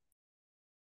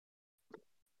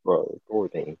bro,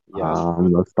 14. Yes,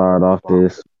 Let's start off wow.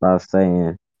 this by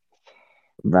saying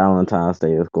Valentine's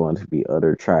Day is going to be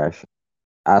utter trash.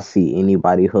 I see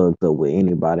anybody hooked up with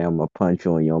anybody, I'm gonna punch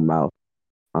you in your mouth.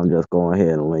 I'm just going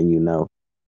ahead and letting you know.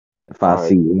 If I All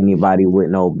see right. anybody with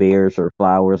no beers or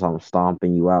flowers, I'm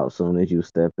stomping you out soon as you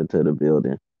step into the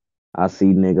building. I see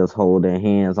niggas holding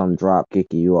hands, I'm drop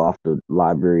kicking you off the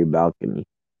library balcony.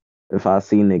 If I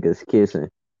see niggas kissing,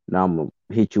 now I'm gonna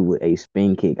hit you with a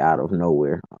spin kick out of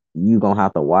nowhere. You gonna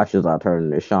have to watch as I turn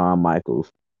into Shawn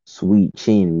Michaels, sweet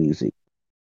chin music,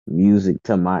 music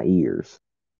to my ears.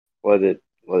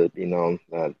 Let it be known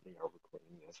that we are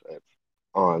recording this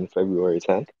on February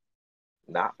 10th,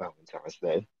 not Valentine's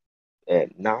Day,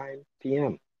 at 9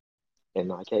 p.m. And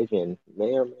my Kavian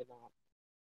may or may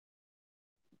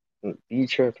not be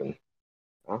tripping.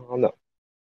 I don't know.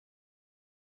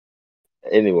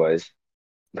 Anyways,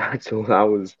 back to what I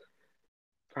was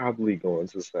probably going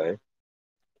to say.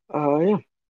 Yeah,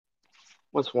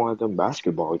 what's one of them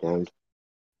basketball games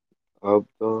of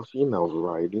the female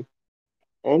variety?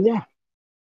 And yeah,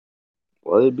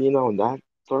 let it be known that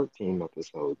 13th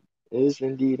episode is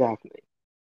indeed happening.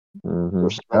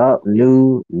 Up, Respectfully,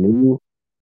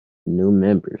 new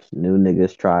members, new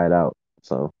niggas try it out.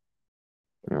 So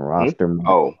and hmm? roster,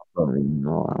 Oh,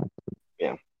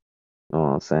 yeah, know what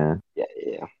I'm saying? yeah,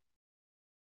 yeah.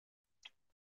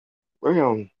 We're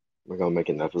gonna we're gonna make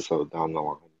an episode down the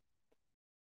line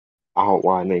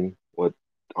outlining what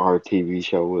our TV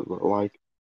show would look like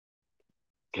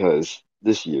because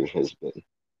this year has been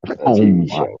a Oh TV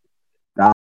my show.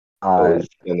 So god, it's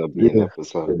gonna be an this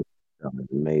episode. is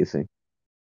amazing.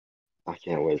 I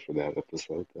can't wait for that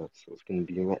episode though. So it's gonna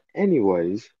be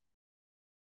anyways.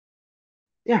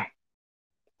 Yeah,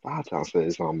 Valentine's Day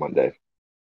is on Monday.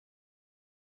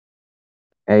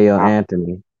 Hey yo, Huh?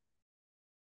 Anthony.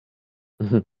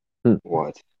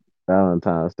 What?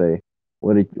 Valentine's Day.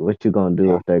 What you gonna do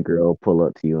Yeah. if that girl pull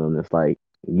up to you and it's like,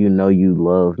 you know you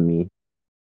love me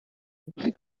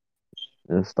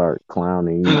and start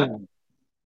clowning you?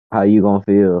 How you gonna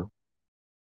feel?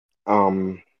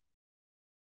 Um,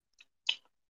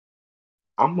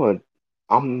 I'm a,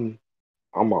 I'm,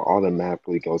 I'm gonna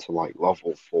automatically go to like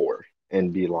level 4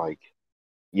 and be like,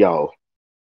 "Yo,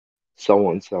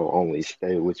 so and so only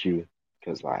stay with you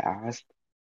because I asked."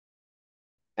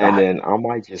 And God. then I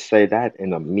might just say that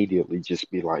and immediately just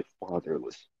be like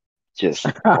fatherless, just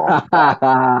off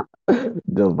bat.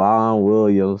 Devon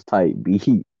Williams type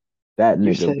beat. That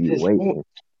You nigga said be this won't. waiting.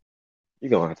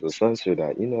 You're gonna have to censor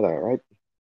that. You know that, right?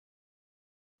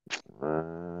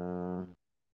 Uh,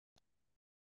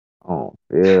 I don't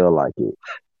feel like it.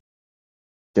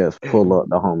 Just pull up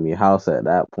the homie house at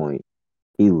that point.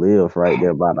 He lives right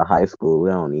there by the high school.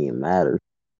 It don't even matter.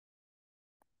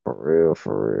 For real,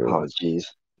 for real. Oh, jeez.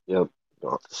 Yep.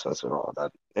 You'll have to censor all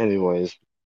that. Anyways,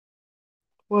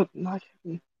 what like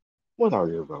what are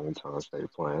your Valentine's Day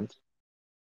plans?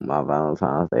 My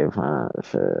Valentine's Day plan.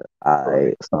 Shit. Alright,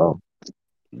 Right. so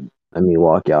let me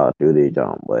walk y'all through the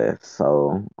jump boy.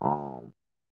 So,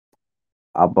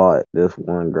 I bought this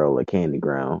one girl a candy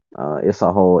ground. It's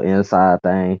a whole inside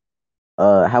thing.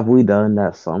 Have we done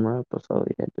that summer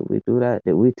episode yet? Did we do that?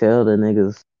 Did we tell the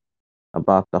niggas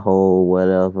about the whole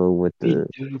whatever with We the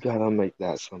do gotta make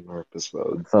that summer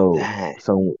episode. so Dang.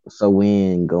 so we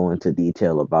ain't go into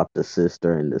detail about the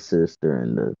sister and the sister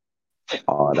and the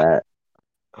all that.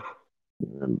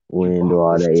 We You ain't do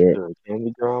bought all the that yet. sister a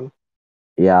candy gram?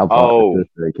 Yeah, I bought the Oh,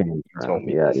 sister a candy you ground. told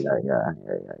me Yeah, this. yeah, yeah,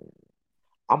 yeah, yeah.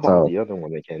 I bought So the other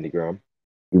one a candy gram.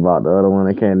 you bought the other one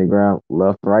a candy ground,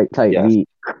 left right type Yes. beat,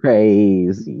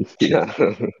 crazy.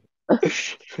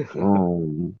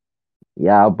 um,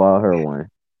 yeah, I bought her one.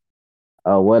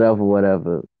 Whatever,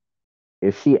 whatever.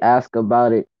 If she ask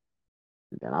about it,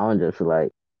 then I'm just be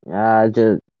like, yeah, I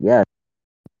just yeah.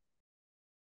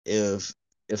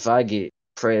 If I get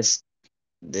pressed,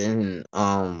 then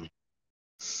I'm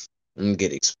gonna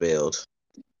get expelled.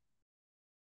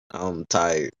 I'm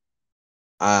tired.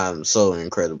 I'm so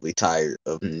incredibly tired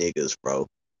of niggas, bro.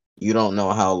 You don't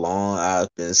know how long I've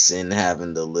been sitting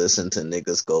having to listen to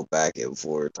niggas go back and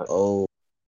forth. Oh,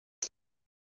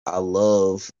 I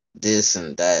love this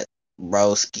and that,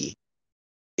 broski.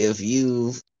 If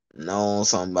you've known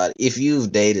somebody, if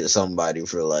you've dated somebody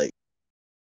for like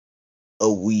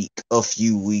a week, a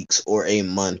few weeks, or a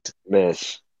month,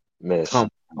 Miss. Miss. come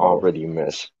on, bro. Already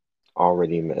miss.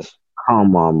 Already miss.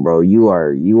 Come on, bro. You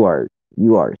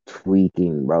are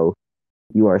tweaking, bro.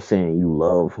 You are saying you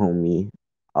love homie,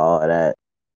 all that.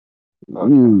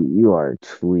 Okay. You are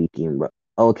tweaking, bro.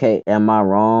 Okay, am I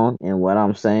wrong in what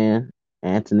I'm saying,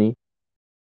 Anthony?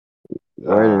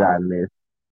 Where did Uh, I miss?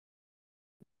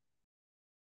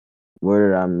 Where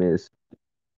did I miss?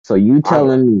 So you I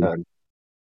telling me and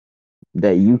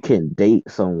that you can date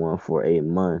someone for a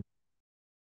month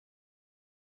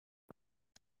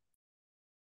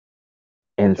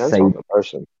and depends say on the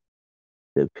person.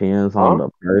 depends on Huh? the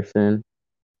person?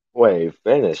 Wait,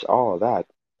 finish all that.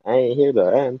 I ain't hear the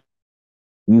end.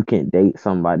 You can date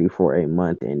somebody for a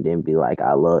month and then be like,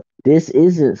 I love this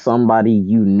isn't somebody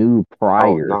you knew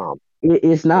Oh prior. no.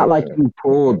 It's not like Mm-mm, you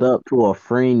mm-mm, pulled up to a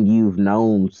friend you've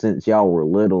known since y'all were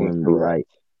little and be incorrect. like,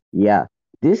 yeah,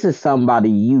 this is somebody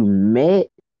you met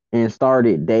and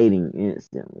started dating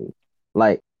instantly.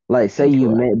 Like like say you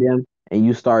Incorrect. met them and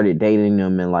you started dating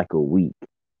them in like a week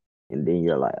and then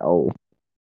you're like, oh,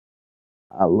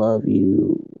 I love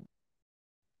you.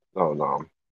 No, no.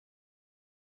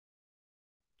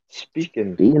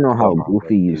 Speaking Do you know how of I love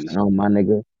goofy you yous, sound, my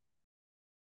nigga?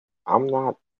 I'm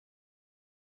not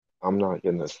I'm not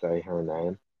gonna say her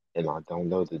name, and I don't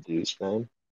know the dude's name,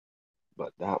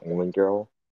 but that one girl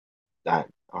that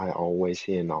I always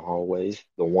see in the hallways,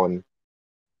 the one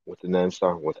with the name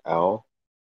starting with L,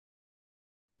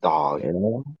 dog,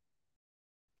 L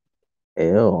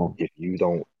L if you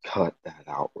don't cut that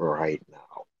out right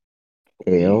now,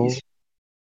 L please.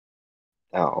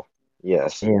 L.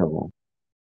 Yes. L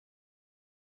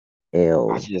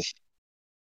I L. just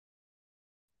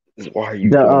why are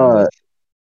you The doing this?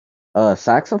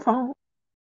 saxophone?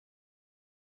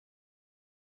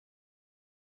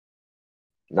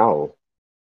 No,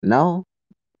 No.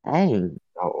 Dang.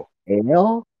 no.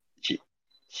 L She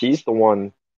she's the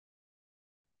one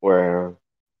where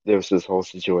there's this whole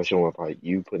situation with like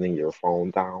you putting your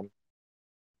phone down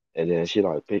and then she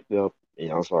like picked up and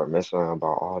y'all started messing around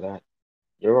about all that.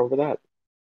 You remember that?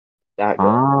 That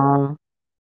girl. uh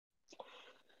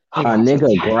I'm a about to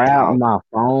nigga type it grabbed out. my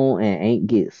phone and ain't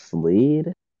get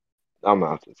slid. I'm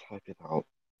about to type it out.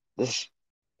 This,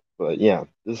 but yeah,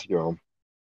 this girl,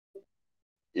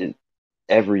 it,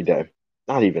 every day,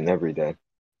 not even every day,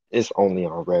 it's only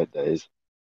on red days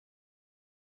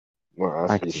where I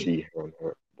I actually can't. see her and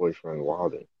her boyfriend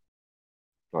wilding.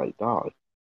 Like, dog,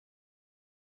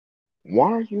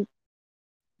 why are you,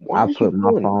 why I are you put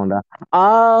my doing phone down.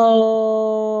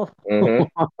 Oh. that?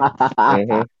 Mm-hmm,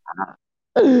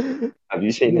 mm-hmm. Have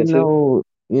you seen it too?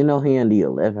 You know he in the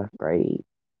 11th grade.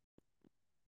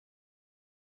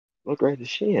 What grade is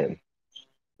she in?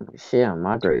 Shit, in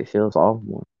my grade, she was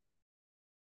sophomore.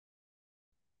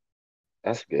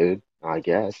 That's good, I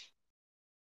guess.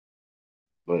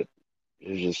 But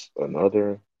it's just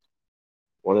another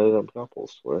one of them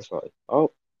couples where it's like,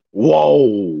 oh,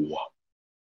 whoa,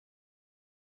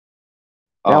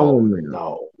 That oh woman,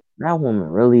 no. that woman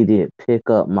really did pick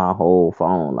up my whole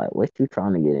phone. Like, what you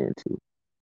trying to get into?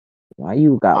 Why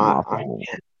you got I my I phone?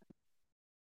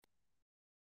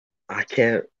 I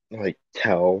can't like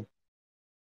tell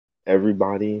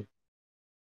everybody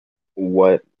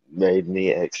what made me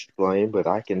exclaim, but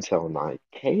I can tell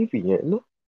Nikavian.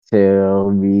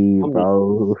 Tell me, Let me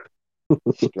bro.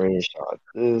 screenshot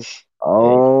this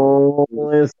and Oh,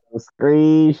 it's a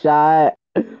screenshot.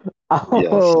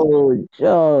 yes, Oh,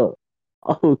 Chuck.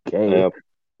 Okay. yep.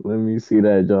 Let me see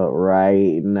that jump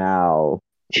right now.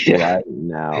 Yeah. Right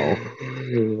now.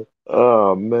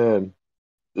 Oh man,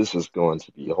 this is going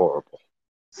to be horrible.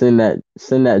 Send that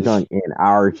This junk in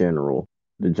our general.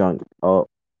 The junk. Oh.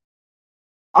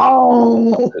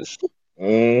 Oh, is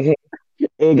mhm,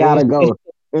 it mhm. gotta go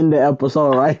in the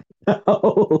episode right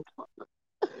now.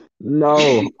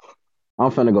 No.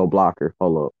 I'm finna go block her.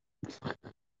 Hold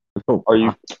up. Are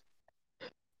you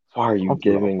why are you I'm finna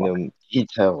giving block. them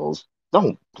details?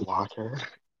 Don't block her.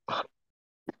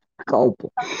 Go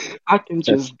I can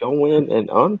block just go in and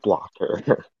unblock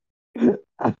her.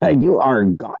 her. You are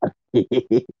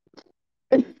garbage.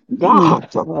 You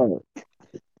God, suck.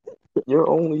 you're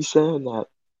only saying that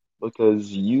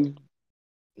because you,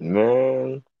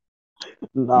 man,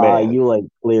 Nah, man, you like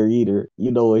clear eater.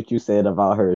 You know what you said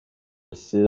about her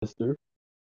sister?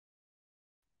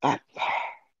 that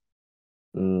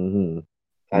Mm-hmm.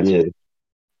 that Yeah. just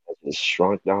that just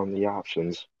shrunk down the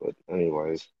options. But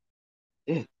anyways,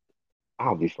 yeah,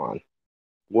 I'll be fine.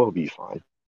 We'll be fine.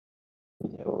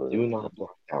 Do not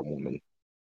block that woman.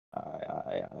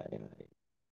 Alright.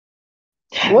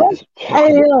 That What? is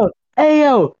Hey wild. yo, hey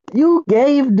yo, you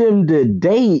gave them the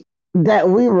date that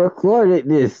we recorded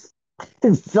this.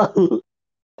 So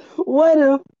what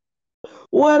if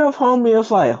homie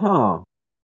is like, huh?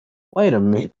 Wait a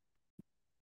minute.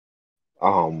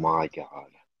 Oh my God.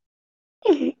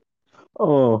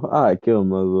 Oh, I killed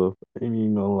myself. Ain't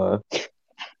even gonna lie.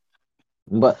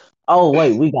 But oh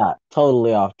wait, we got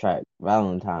totally off track.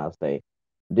 Valentine's Day.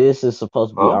 This is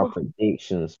supposed to be our Huh?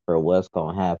 predictions for what's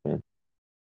gonna happen.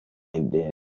 and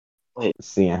then Wait,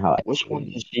 seeing how which one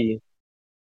angry. did she?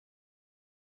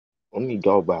 Let me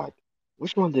go back.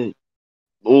 Which one did?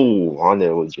 Ooh,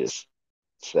 Wanda was just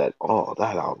said all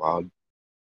that out loud.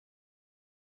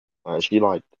 She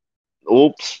like,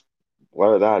 oops,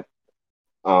 what that?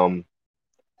 Um.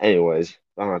 Anyways,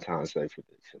 Valentine's Day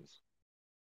predictions.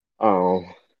 Oh,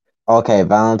 Okay,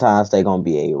 Valentine's Day gonna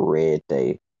be a red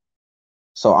day.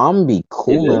 So I'm gonna be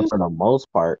it cooling is. for the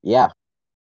most part. Yeah,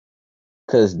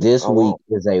 because this Oh week wow.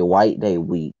 is a white day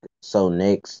week. So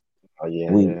next Oh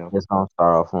yeah, week yeah. is gonna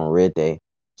start off on red day.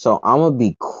 So I'm gonna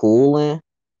be cooling.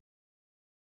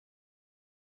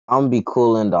 I'm gonna be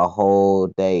cooling the whole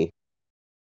day,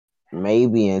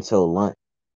 maybe until lunch.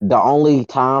 The only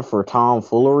time for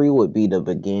tomfoolery would be the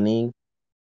beginning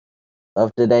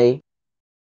of the day.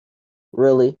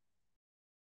 Really,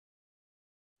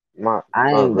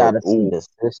 I My ain't red. gotta see Ooh, the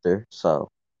sister, so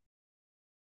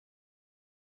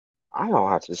I don't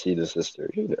have to see the sister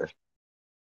either.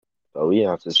 But we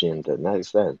have to see him the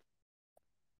next day.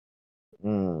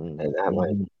 And that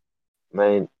like, mhm.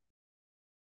 man,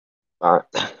 uh,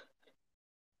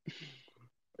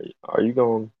 are you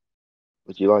going?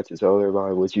 Would you like to tell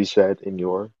everybody what you said in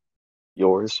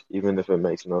yours, even if it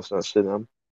makes no sense to them?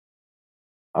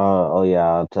 Oh yeah,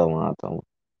 I'll tell him. I'll tell him.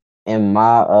 In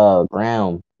my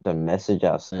gram, the message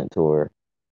I sent to her,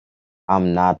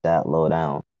 I'm not that low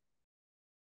down.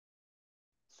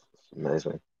 It's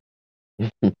amazing.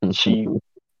 She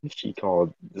she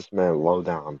called this man low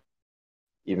down,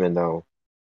 even though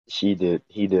he did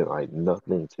like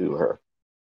nothing to her.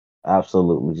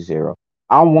 Absolutely zero.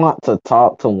 I want to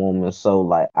talk to women so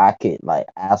like I could like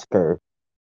ask her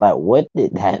like what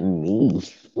did that mean?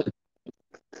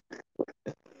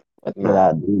 What did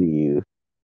I Man, do to you?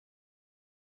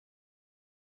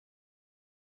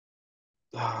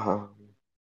 what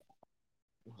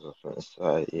was I gonna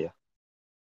say? Yeah.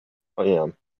 Oh yeah.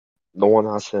 The one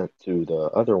I sent to the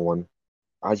other one,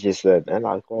 I just said, and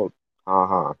I quote,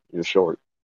 haha, you're short.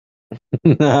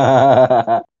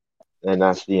 And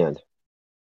that's the end.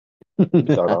 You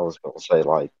thought I was gonna say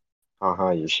like,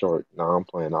 haha, you're short. Nah, I'm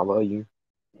playing. I love you.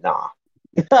 Nah.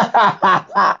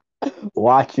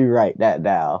 Watch you write that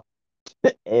down.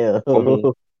 Let me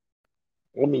Ew.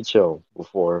 let me chill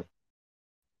before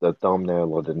the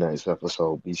thumbnail of the next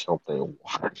episode be something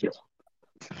wild.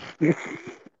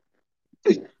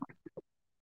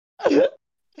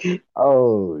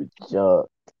 Oh, Chuck.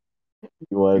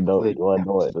 You wanna You know? click You wanna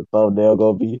know what yes. the thumbnail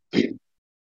gonna be?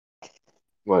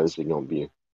 What is it gonna be?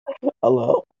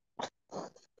 Hello.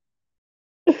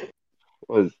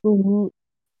 What is,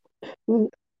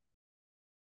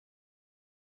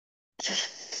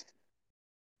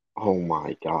 oh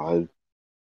my god.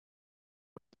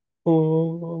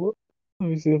 Oh, let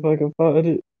me see if I can find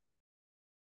it.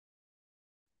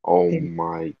 Oh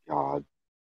my god.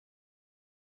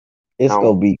 It's Now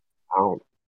gonna be. I don't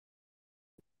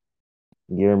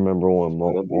You remember it's when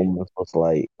gonna be Moment was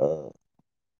like,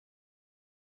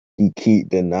 he keep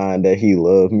denying that he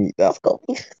loved me. That's gonna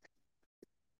be.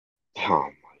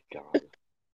 oh my god.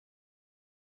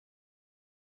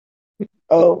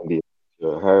 It's Oh, gonna be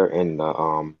her and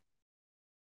the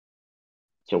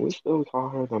can we still call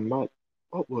her the mutt?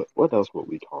 What else would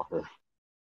we call her?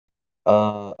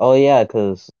 oh yeah,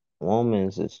 cause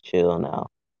Woman's is chill now.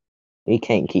 He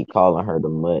can't keep calling her the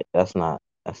mutt. That's not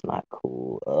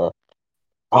cool. Oh,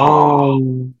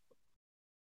 Um,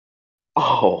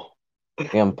 oh,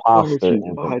 where did imposter you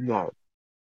and the. find that?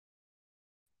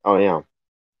 Oh yeah,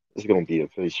 it's gonna be a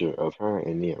picture of her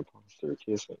and the imposter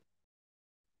kissing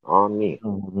on me.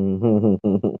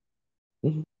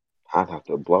 I'd have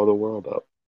to blow the world up,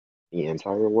 the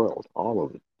entire world, all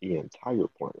of it, the entire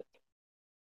planet.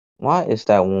 Why is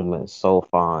that woman so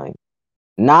fine?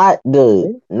 Not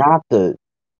the.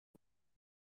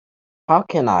 How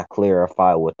can I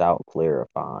clarify without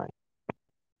clarifying?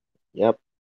 Yep.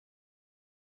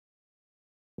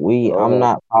 Go I'm ahead.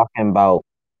 not talking about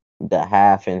the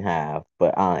half and half,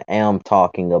 but I am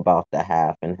talking about the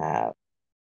half and half.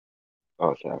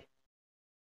 Okay.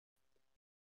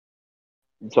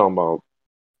 You talking about?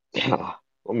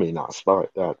 Let me not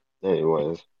start that.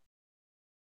 Anyways,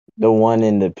 The one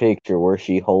in the picture where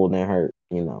she holding her,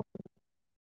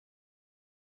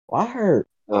 why her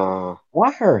uh,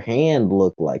 why her hand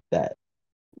look like that?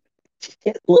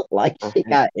 It look like she hey,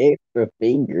 got extra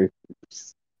fingers.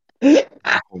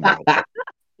 oh my,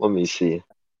 let me see.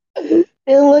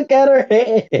 And look at her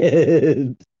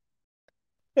hand.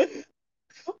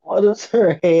 What does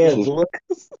her This hand is, look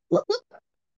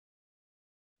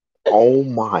oh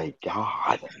my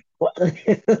God,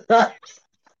 like?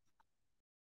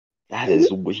 that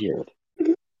is weird.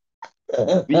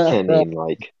 We can't even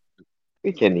like.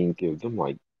 We can't even give them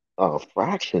like a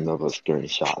fraction of a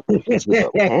screenshot because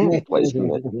of the hand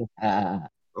placement.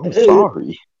 I'm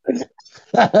sorry.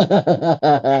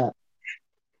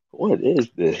 What is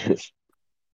this?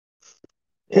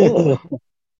 Ugh.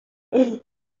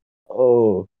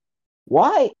 Oh,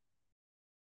 why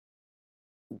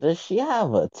does she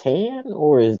have a tan,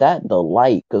 or is that the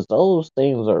light? Because those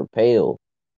things are pale.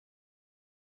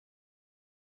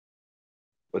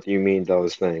 What do you mean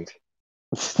those things?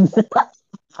 Look,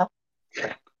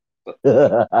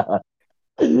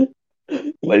 You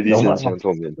ladies and know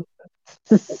gentlemen,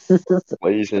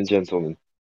 ladies and gentlemen,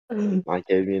 Mike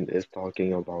Avian is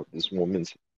talking about this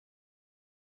woman's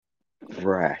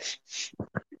breasts.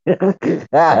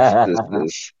 Yes, this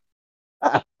is.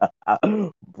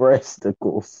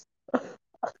 breasticles.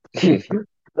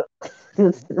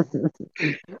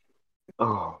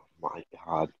 Oh my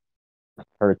God.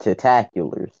 Her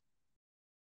tentaculars.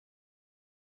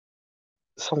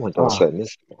 Someone gonna Oh. send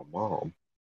this to my mom.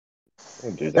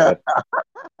 Don't do that.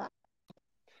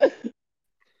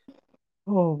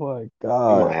 Oh my You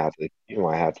god. might have to. You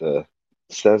might have to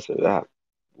censor that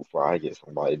before I get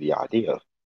somebody the idea.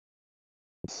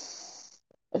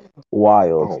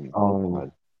 Wild. Oh my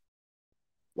God.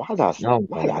 Why did I? I'm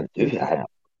Why did gonna I do take a that?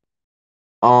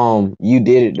 nap. You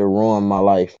did it to ruin my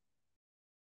life.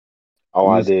 Oh,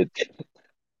 I You, did.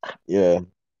 yeah,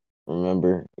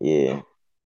 remember? Yeah,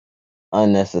 All right.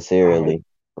 unnecessarily.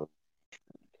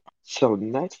 So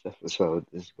next episode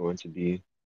is going to be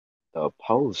the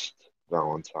post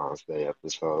Valentine's Day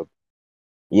episode,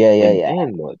 Yeah, yeah, and yeah.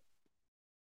 then what?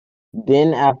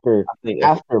 Then after I think if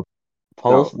after no,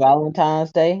 post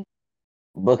Valentine's Day,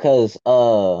 because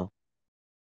post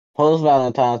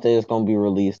Valentine's Day is gonna be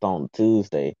released on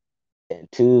Tuesday,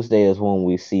 and Tuesday is when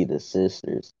we see the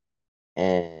sisters.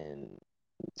 And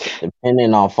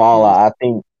depending on jeez, Fallout, I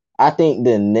think I think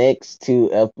the next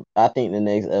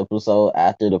episode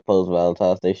after the post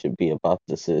Valentine's Day should be about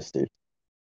the sisters.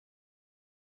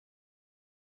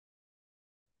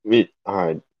 all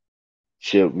right.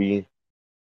 Should we?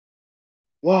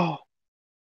 Well,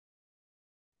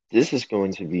 this is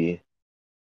going to be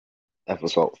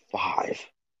episode 5,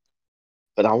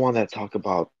 but I want to talk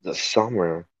about the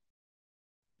summer.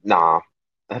 Nah,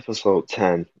 episode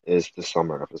 10 is the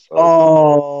summer episode.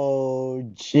 Oh,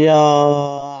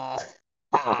 John.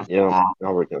 Yep.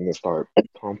 Now we're gonna start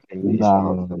pumping these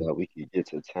out so No, that we can get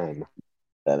to 10.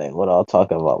 that ain't what I'm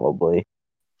talking about, my boy.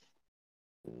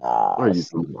 What are Nah, you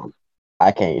see, talking about?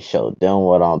 I can't show them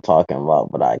what I'm talking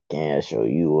about, but I can show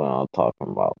you what I'm talking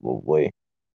about, my boy.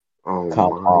 Oh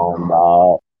Come my on, God.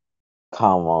 dog.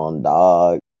 Come on,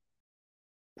 dog.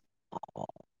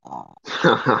 Ah,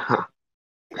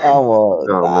 come on,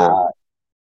 Oh man, dog.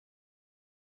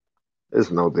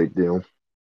 it's no big deal,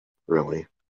 really.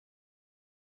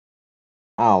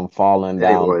 I'm falling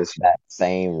down Anyways, that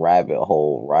same rabbit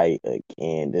hole right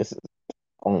again. This is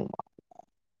oh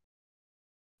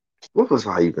what was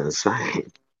I even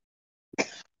saying?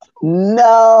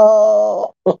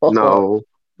 no, No,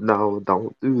 no,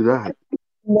 don't do that.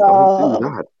 Don't do no.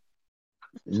 that.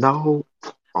 No.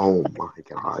 Oh my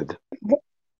God.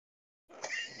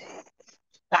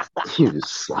 You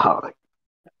suck.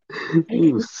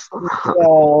 You suck.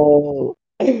 No.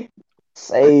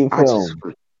 Save I just,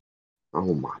 him.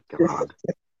 oh my God.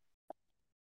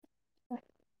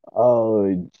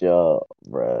 Oh, Joe,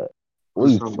 bruh. The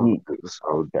We summer keep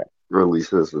episode okay.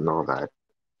 releases and all that.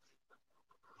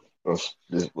 Let's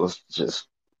just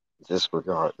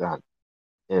disregard that.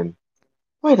 And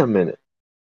wait a minute.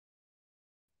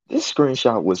 This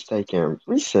screenshot was taken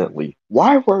recently.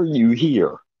 Why were you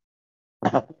here?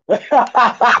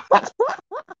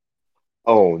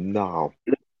 Oh no.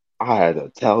 I had to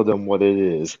tell them what it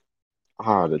is.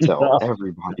 I had to tell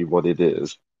everybody what it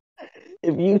is.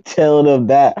 If you tell them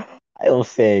that, I'll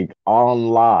say on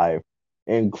live,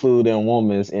 including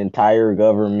woman's entire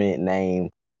government name,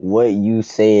 what you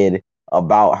said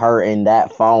about her in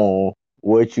that phone,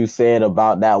 what you said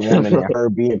about that woman and her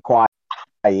being quiet.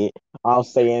 I'm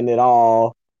saying it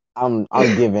all. I'm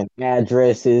giving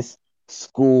addresses,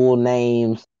 school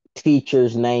names,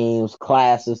 teachers' names,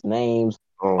 classes names,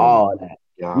 Oh all my that.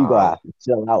 You gonna God. have to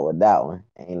chill out with that one.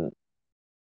 And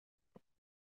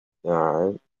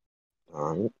Alright,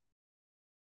 alright.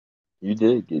 You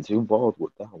did get too bold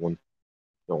with that one.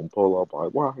 Don't pull up like,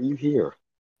 why are you here?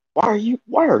 Why are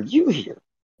you here?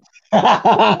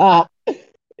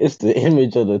 it's the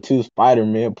image of the two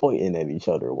Spider-Man pointing at each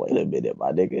other. Wait a minute,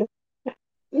 my nigga.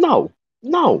 No,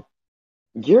 no.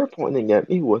 You're pointing at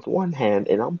me with one hand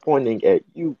and I'm pointing at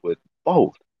you with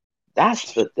both.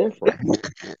 That's the difference.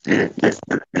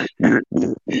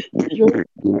 You're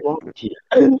wrong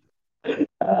here.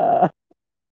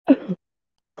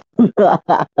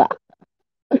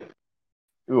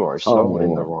 You are so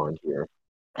in the Oh, wrong here.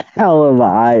 how am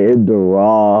I in the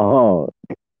wrong?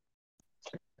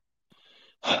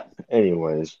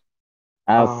 Anyways,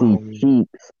 I see um,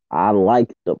 cheeks. I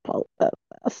like the post.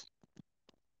 That's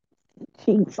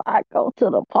cheeks. I go to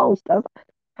the post. That's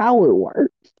how it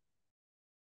works.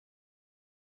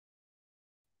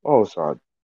 oh sorry.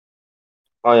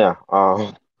 Oh yeah.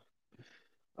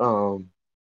 Um,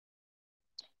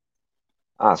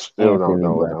 I still don't Anthony,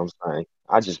 know what bro. I'm saying.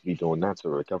 I just be doing that to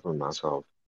recover myself.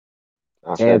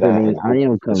 I said that Anthony, and I hope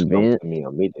am it just comes convinced to me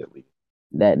immediately.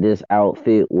 that this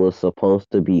outfit was supposed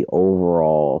to be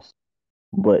overalls,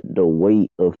 but the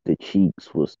weight of the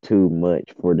cheeks was too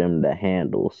much for them to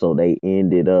handle, so they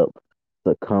ended up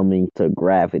succumbing to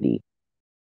gravity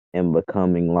and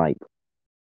becoming like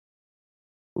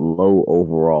low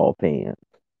overall pants.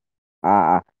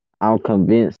 I I'm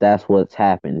convinced that's what's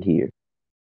happened here.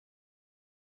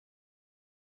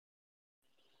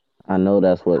 I know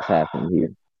that's what's happened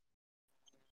here.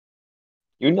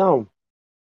 You know,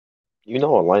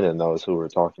 Elena knows who we're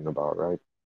talking about, right?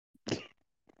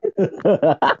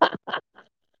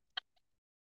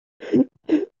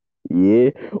 Yeah.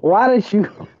 Why did you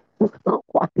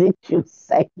why did you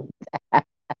say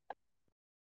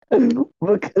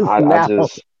because I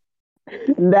just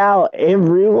now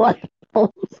everyone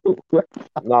knows who we're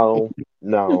no,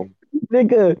 no,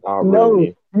 nigga, not no,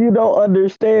 really. you don't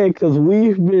understand because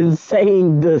we've been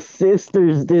saying the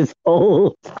sisters this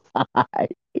whole time.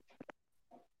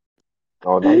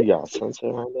 Oh, now you got censor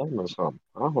on them or something.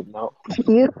 I don't know.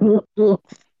 You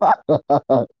fuck.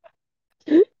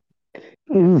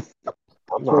 You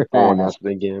I'm not the one crap. that's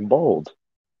been getting bold.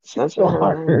 Censor her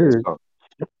name or Daughter. something.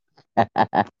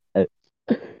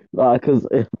 Because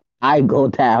if I go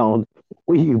down,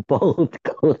 we both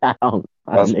go down,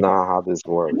 my That's nigga. not how this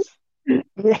works.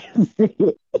 Yes,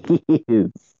 it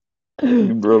is.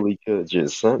 You really could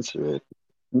just censor it.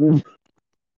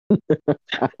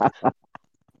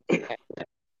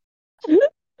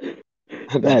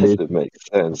 That That is doesn't make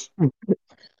sense.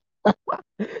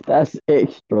 that's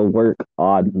extra work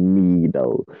on me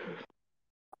though.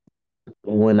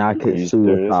 When I Are could you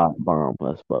serious? suicide bomb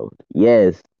us both.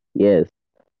 Yes, yes.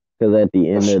 Because at the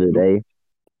end That's of the stupid. day,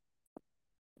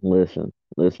 listen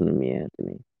to me,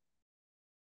 Anthony.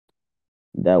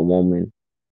 That woman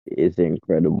is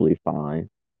incredibly fine,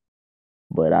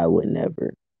 but I would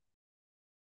never.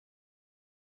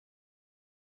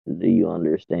 Do you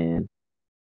understand,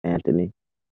 Anthony?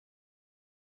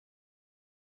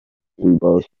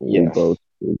 Yes. We both.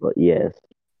 Yes,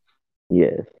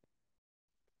 yes.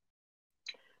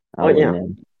 I Oh would yeah. never.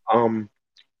 Um,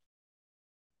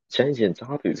 changing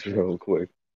topics real quick.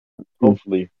 Mm.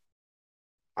 Hopefully,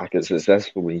 I can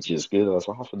successfully just get us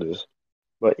off of this.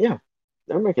 But yeah,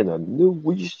 they're making a new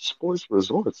Wii Sports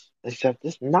Resorts, except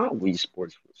it's not Wii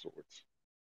Sports Resorts.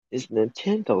 It's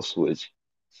Nintendo Switch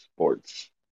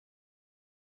Sports.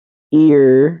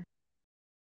 Here,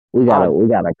 Um, we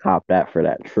gotta cop that for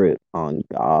that trip. On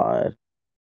God,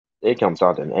 it comes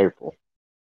out in April.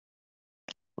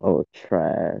 oh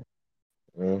trash.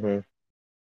 Hmm.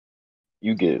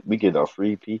 We get a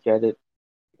free peek at it,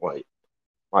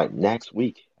 like next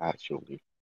week actually,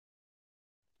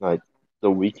 like the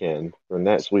weekend for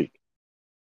next week.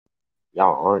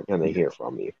 Y'all aren't gonna hear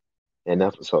from me. An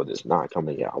episode is not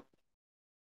coming out.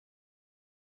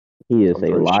 He is I'm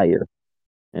a pretty liar.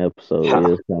 Episode sure.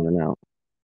 is coming out.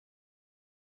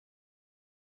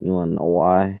 You wanna know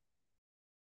why?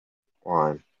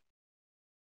 Fine.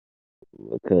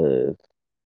 Because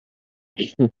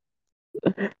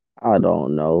I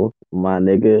don't know, my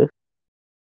nigga.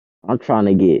 I'm trying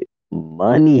to get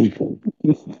money.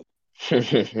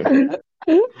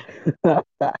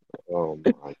 Oh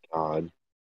my God.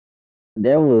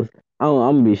 There was, I'm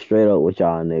gonna be straight up with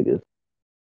y'all niggas.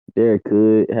 There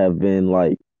could have been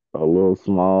like a little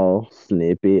small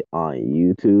snippet on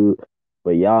YouTube,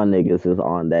 but y'all niggas is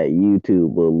on that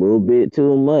YouTube a little bit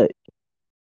too much.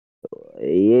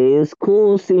 Yeah, it's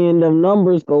cool seeing them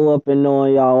numbers go up and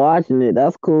knowing y'all watching it.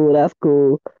 That's cool. That's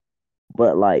cool.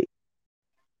 But like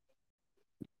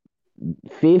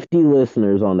 50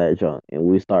 listeners on that junk, and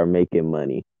we start making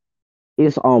money.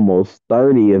 It's almost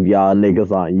 30 of y'all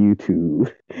niggas on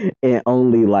YouTube and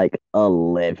only like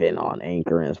 11 on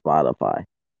Anchor and Spotify.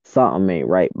 Something ain't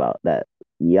right about that.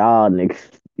 Y'all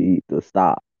niggas need to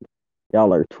stop.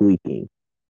 Y'all are tweaking.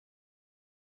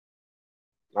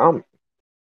 I'm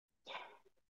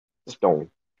just don't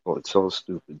look so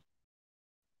stupid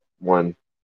when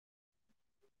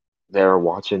they're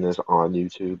watching this on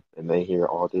YouTube and they hear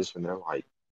all this and they're like,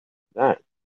 that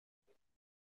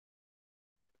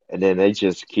and then they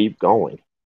just keep going.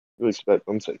 You expect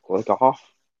them to click off?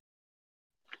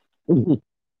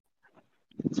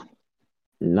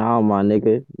 Nah, my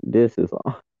nigga, this is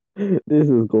this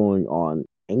is going on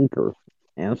Anchor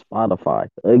and Spotify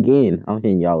again. I'm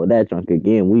hitting y'all with that junk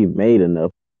again. We've made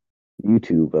enough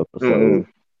YouTube episodes. Mm-mm.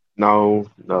 No,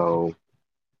 no,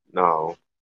 no.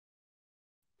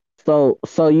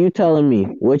 So you telling me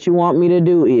what you want me to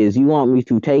do is you want me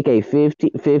to take a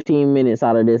 15 minutes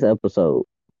out of this episode,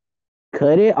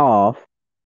 cut it off,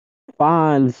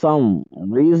 find some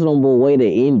reasonable way to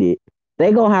end it.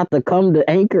 They gonna have to come to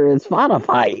Anchor and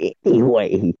Spotify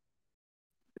anyway.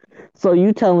 So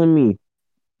you telling me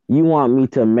you want me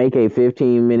to make a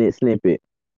 15-minute snippet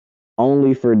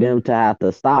only for them to have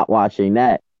to stop watching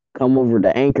that, come over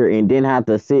to Anchor, and then have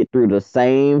to sit through the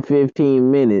same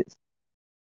 15 minutes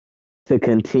to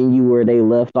continue where they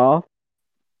left off?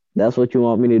 That's what you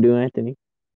want me to do, Anthony?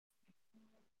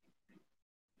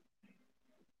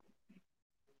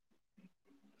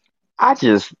 I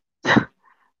just,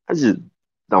 I just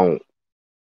don't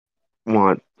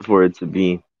want for it to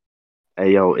be,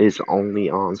 hey yo, it's only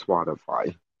on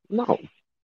Spotify. No,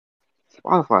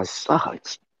 Spotify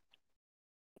sucks.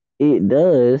 It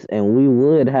does, and we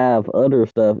would have other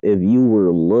stuff if you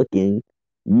were looking.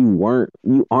 You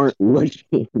aren't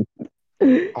looking.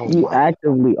 Oh You my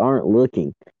actively aren't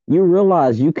looking. You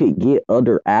realize you could get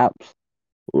other apps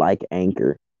like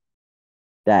Anchor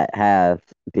that have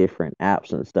different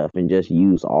apps and stuff and just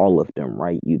use all of them,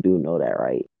 right? You do know that,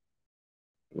 right?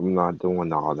 I'm not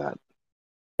doing all that.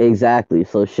 Exactly.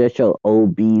 So shut your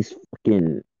obese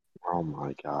fucking Oh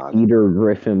my God. Peter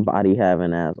Griffin body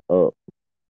having ass up.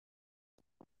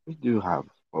 We do have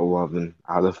 11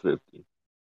 out of 50.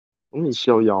 Let me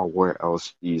show y'all where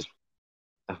else these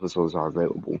episodes are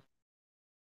available.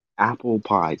 Apple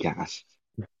Podcasts.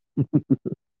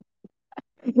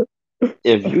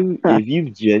 If you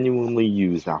genuinely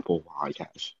use Apple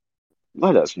Podcasts,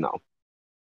 let us know.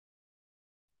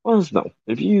 Let us know.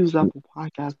 If you use Apple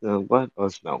Podcasts, then let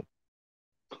us know,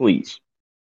 please,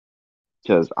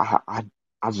 because I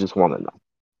just want to know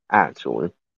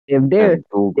actually. if there And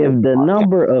Google if the Podcast.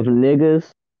 number of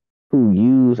niggas who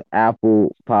use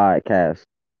Apple Podcasts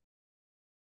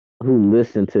who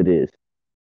listen to this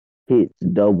hits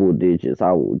double digits,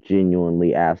 I will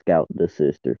genuinely ask out the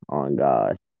sister on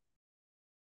God.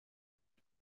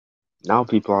 Now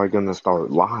people are gonna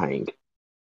start lying.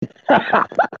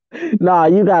 Nah,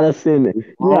 you Well, gotta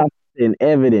send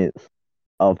evidence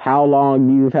of how long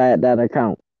you've had that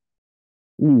account.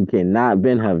 You cannot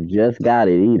been have just got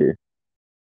it either.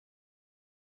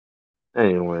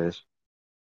 anyways,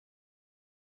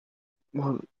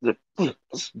 well,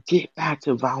 let's get back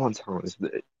to Valentine's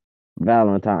Day.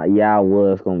 Valentine, yeah, I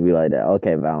was gonna be like that.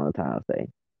 Okay, Valentine's Day.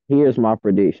 Here's my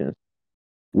predictions.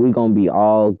 We gonna be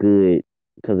all good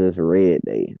because it's red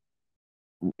day.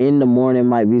 In the morning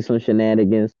might be some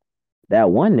shenanigans. That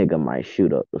one nigga might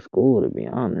shoot up the school, to be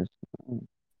honest.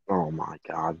 Oh my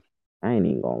God, I ain't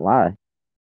even gonna lie.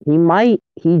 He might.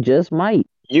 He just might.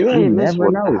 you You ain't mess never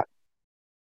with know. that.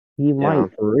 He Yeah,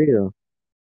 might for real.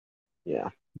 yeah.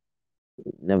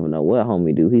 Never know what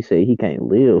homie do. He said he can't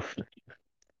live.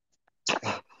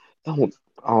 Don't.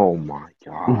 Oh my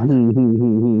God,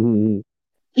 He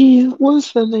he's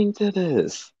listening to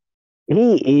this.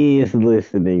 is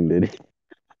listening to this.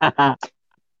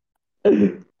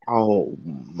 Oh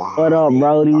What my up,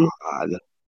 Brody? God.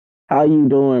 How you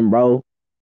doing, bro?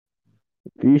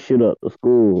 If you shoot up the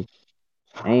school,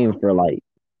 aim for like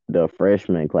the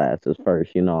freshman classes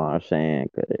first. You know what I'm saying?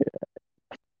 'Cause,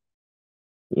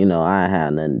 I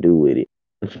had nothing to do with it.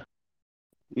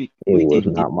 It We was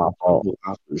can get not my in fault. trouble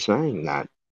after saying that.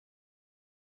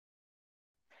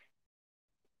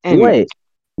 Anyway, What?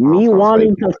 I was Me gonna say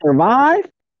wanting to survive?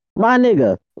 My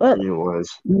nigga, what? anyways.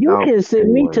 You No, can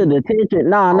send me to anyways. detention.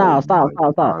 Nah, Oh nah, stop, my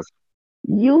stop, stop. gosh.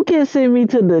 You can send me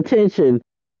to detention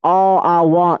all I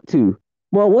want to.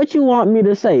 But what you want me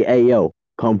to say? Hey, yo,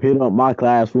 come hit up my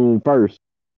classroom first.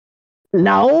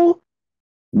 No,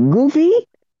 Goofy.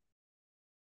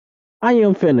 I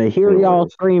am finna hear y'all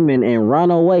Anyways, screaming and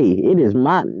run away. It is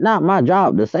not my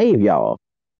job to save y'all.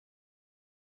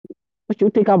 What you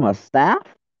think I'm a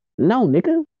staff? No,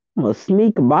 nigga. I'm gonna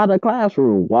sneak by the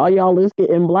classroom while y'all is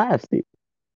getting blasted.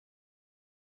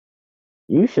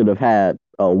 You should have had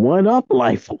a one up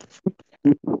life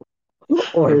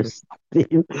or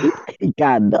something. It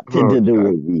got nothing to do okay.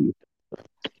 with me.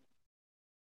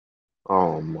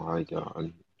 Oh my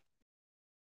God.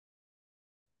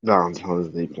 Valentine's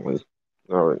Day plans.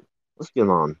 All right, let's get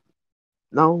on.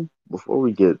 Now, before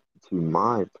we get to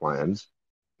my plans,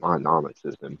 my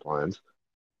non-existent plans.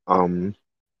 Um,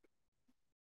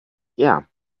 yeah.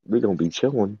 we gonna be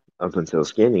chilling up until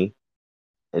Skinny,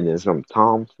 and then some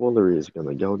tomfoolery is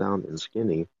gonna go down in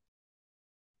Skinny,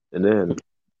 and then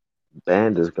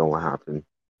band is gonna happen,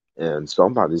 and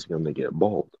somebody's gonna get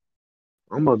bold.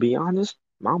 I'm gonna be honest,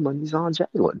 my money's on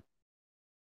Jalen.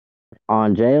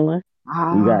 On Jalen,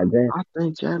 you got Jalen. I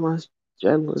think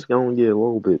Jalen's gonna get a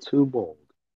little bit too bold.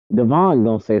 Devon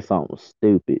gonna say something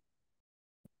stupid.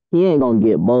 He ain't gonna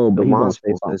get bold, but he gonna Demon's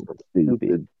say gonna say something something stupid.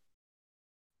 stupid.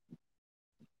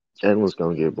 Jalen's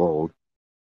gonna get bold.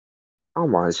 I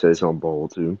might say something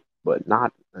bold too, but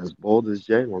not as bold as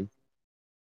Jalen.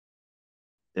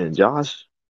 And Josh,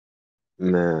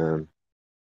 man,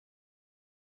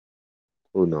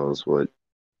 who knows what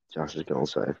Josh is gonna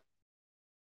say.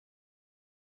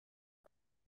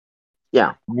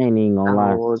 Yeah, I ain't even gonna now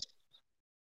lie. let's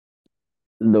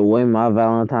The way my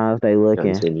Valentine's Day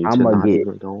looking, continue I'm to gonna not get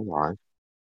even gonna lie.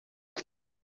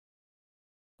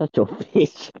 such a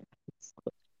fish.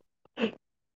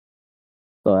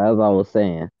 So as I was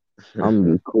saying, I'm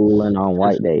gonna be cooling on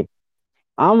White Day.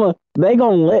 They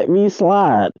gonna let me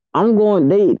slide. I'm going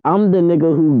date. I'm the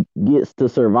nigga who gets to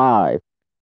survive.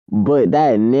 But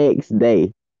that next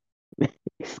day,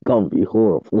 it's gonna be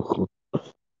horrible.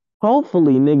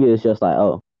 Hopefully, nigga is just like,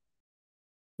 oh,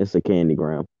 it's a candy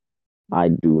gram. I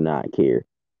do not care.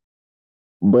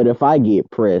 But if I get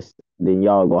pressed, then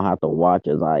y'all gonna have to watch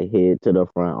as I head to the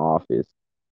front office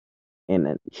and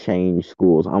then change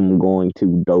schools. I'm going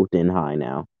to Dothan High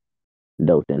now.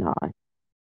 Dothan High.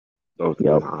 Both in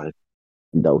Yep, high.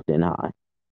 Dothan High.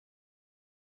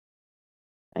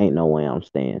 Ain't no way I'm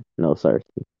staying. No, sir.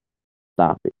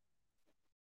 Stop it.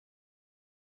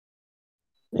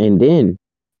 And then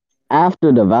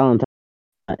after the Valentine,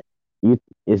 you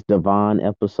is Devon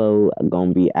episode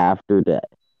gonna be after the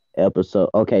episode?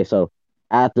 Okay, so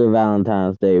after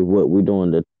Valentine's Day, what we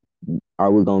doing?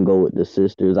 Are we gonna go with the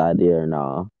sisters idea or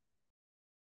nah?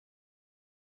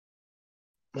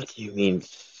 What do you mean?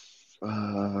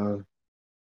 Uh,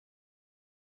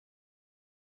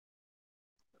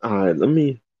 all right. Let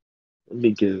me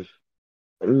give.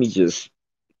 Let me just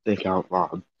think out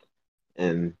loud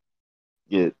and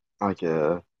get like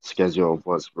a schedule of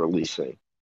what's releasing.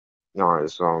 All right.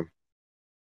 So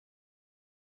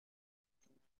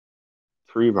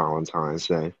Pre Valentine's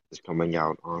Day is coming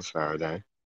out on Saturday.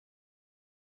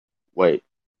 Wait,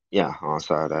 yeah, on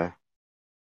Saturday.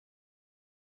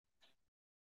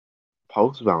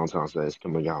 Post Valentine's Day is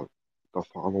coming out the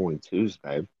following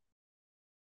Tuesday.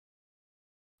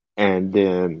 And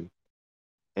then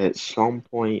at some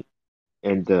point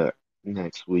in the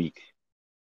next week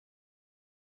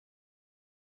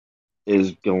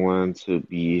is going to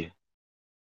be,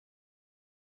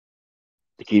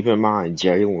 keep in mind,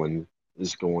 Jalen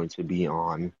is going to be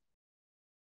on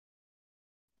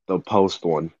the post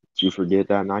one. Did you forget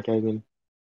that, not Kevin?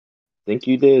 Think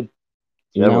you did?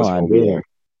 No, Jalen's I going to be didn't. there.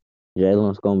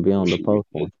 Jalen's gonna be Oh, on the shit, you post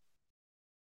did. one.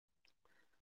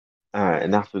 All right,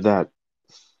 and after that,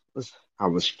 let's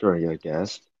have a string, I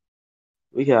guess.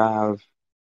 We could have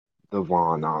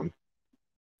Devon on.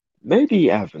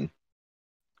 Maybe Evan.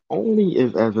 Only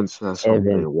if Evan says Evan,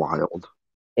 something wild.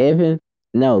 Evan,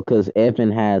 no, because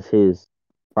Evan has his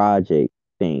project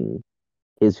thing,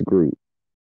 his group.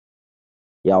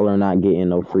 Y'all are not getting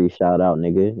no free shout out,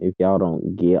 nigga. If y'all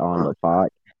don't get on the Okay. pod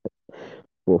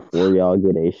before y'all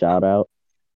get a shout out,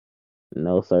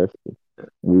 no sir,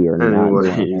 we are not doing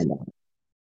Anyways, that.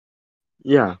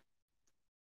 yeah.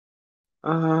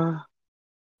 Uh,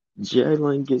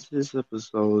 Jalen gets his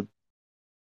episode.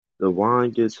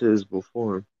 Devon gets his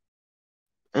before.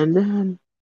 And then,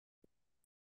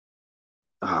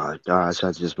 oh gosh,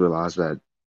 I just realized that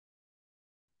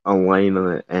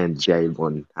Elena and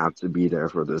Jalen have to be there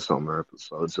for the summer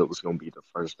episode. So it was going to be the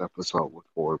first episode with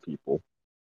four people.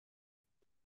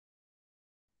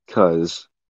 Because,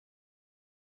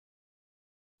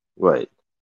 wait,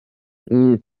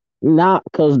 Mm, not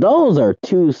because those are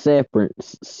two separate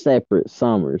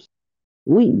summers.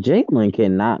 Jalen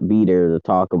cannot be there to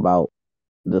talk about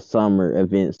the summer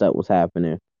events that was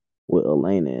happening with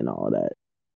Elena and all that,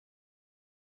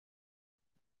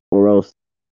 or else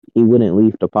he wouldn't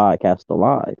leave the podcast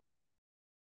alive.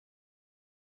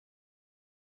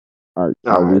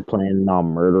 Are we alright, planning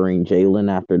on murdering Jalen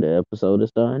after the episode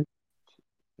is done?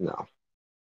 no,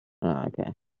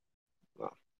 Okay.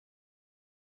 no.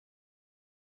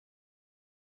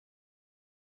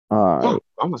 All Yeah, right.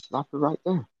 I'm going to stop it right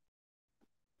there.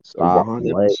 The Stop. Juan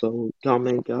What? episode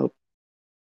coming up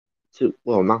to,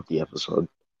 well, not the episode.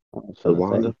 I was The gonna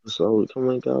Juan say. episode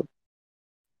coming up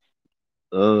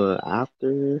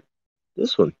after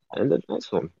this one and the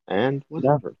next one and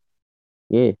Yeah. whatever.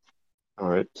 Yeah. All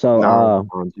right. So Now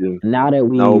on to now that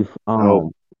nope, we've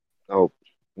nope, nope.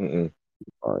 Mm-mm.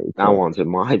 sorry, Now tell on to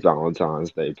my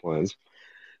Valentine's Day plans.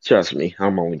 Trust me,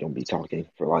 I'm only gonna be talking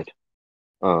for like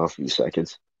a few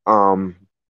seconds. Um,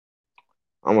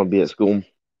 I'm gonna be at school. I'm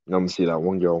gonna see that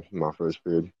one girl in my first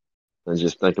period, and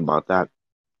just think about that.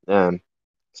 And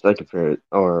second period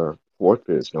or fourth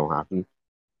period's gonna happen.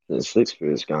 Then sixth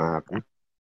period's gonna happen.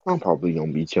 I'm probably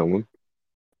gonna be chilling,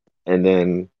 and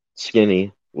then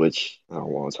skinny, which I don't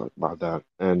want to talk about that.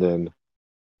 And then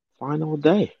final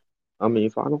day. I mean,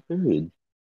 final period.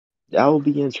 That will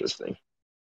be interesting.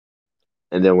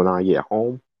 And then when I get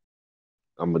home,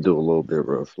 I'm gonna do a little bit of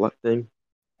reflecting.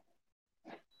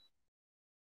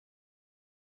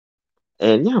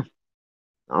 And yeah,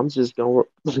 I'm just gonna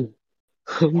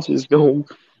I'm just gonna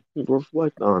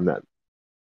reflect on that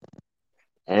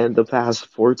and the past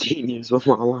 14 years of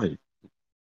my life.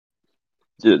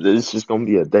 It's just gonna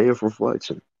be a day of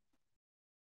reflection.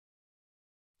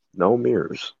 No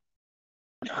mirrors,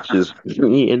 just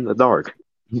me in the dark.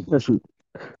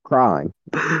 crying,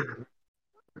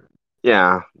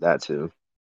 Yeah, that too.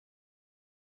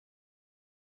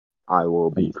 I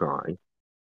will like be crying.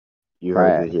 You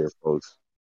heard it trash. here, folks.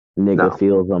 Nigga No,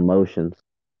 feels emotions.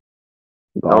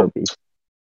 nope. Garbage.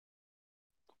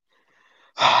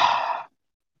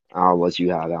 I'll let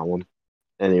you have that one.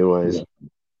 Yeah. Anyways,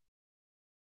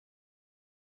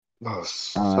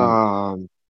 Alright. um,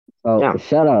 So yeah,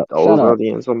 shut up. Shut those are up. the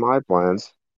ends of my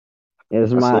plans.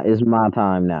 It's That's my it. it's my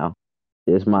time now.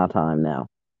 It's my time now.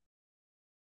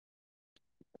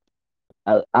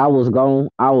 I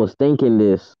was thinking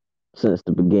this since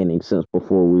the beginning, since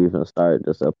before we even started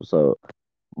this episode.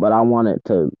 But I wanted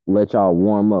to let y'all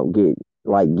warm up, get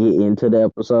into the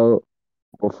episode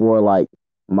before like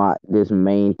my this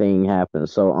main thing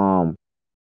happens. So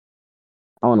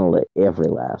I wanna let every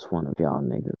last one of y'all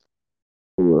niggas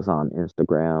who was on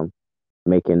Instagram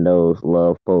making those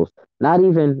love posts, not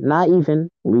even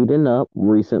leading up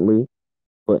recently,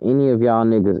 but any of y'all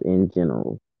niggas in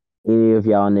general, any of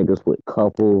y'all niggas with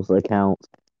couples accounts,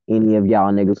 any of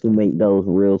y'all niggas who make those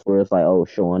reels where it's like, oh,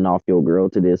 showing off your girl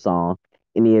to this song,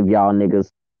 any of y'all niggas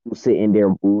who sitting there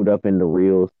booed up in the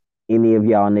reels, any of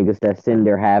y'all niggas that sitting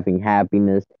there having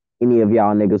happiness, any of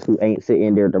y'all niggas who ain't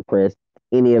sitting there depressed,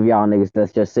 any of y'all niggas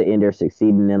that's just sitting there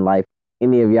succeeding in life,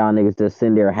 any of y'all niggas that's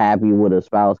sitting there happy with a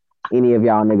spouse, any of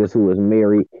y'all niggas who is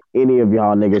married, any of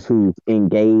y'all niggas who's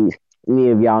engaged, any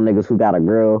of y'all niggas who got a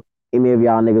girl, any of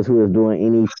y'all niggas who is doing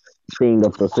anything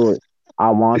of the sort,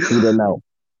 I want you to know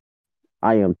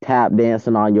I am tap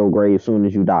dancing on your grave soon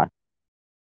as you die.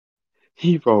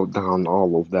 He wrote down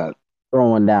all of that.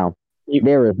 Throwing down. He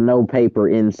There is no paper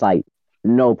in sight.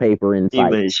 No paper in he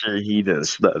sight. made sure he didn't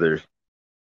stutter.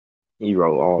 He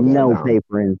wrote all that No down.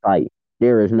 paper in sight.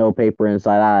 There is no paper in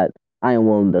sight. I am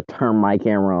willing to turn my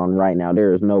camera on right now.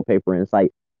 There is no paper in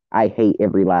sight. I hate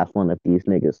every last one of these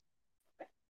niggas.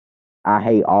 I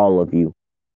hate all of you.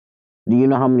 Do you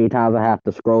know how many times I have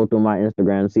to scroll through my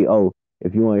Instagram and see, oh,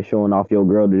 if you ain't showing off your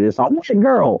girl to this song, what's your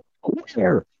girl?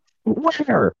 Where?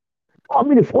 Where? Want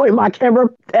me to point my camera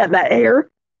at the air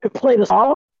and play the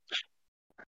song?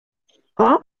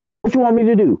 Huh? What you want me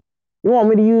to do? You want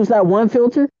me to use that one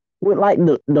filter with like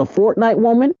the Fortnite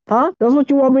woman? Huh? That's what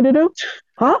you want me to do?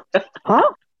 Huh? Huh?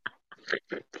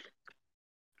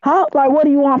 Huh? Like, what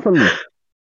do you want from me?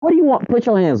 What do you want? Put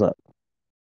your hands up.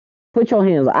 Put your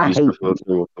hands up. I Use the hate you.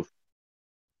 filter with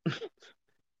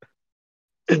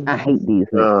I the. hate these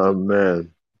niggas. Oh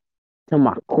man. To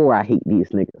my core, I hate these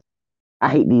niggas. I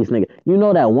hate these niggas. You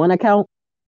know that one account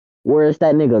where it's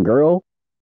that nigga girl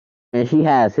and she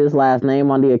has his last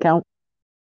name on the account?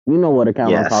 You know what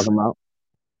account I'm Yes. talking about.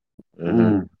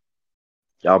 Mm-hmm. Mm.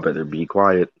 Y'all better be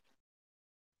quiet.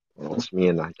 Or else me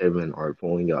and that Kevin are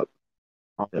pulling up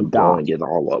Oh and God. blowing it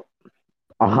all up.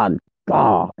 Oh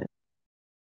God.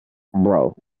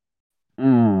 Bro.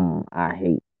 I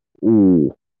hate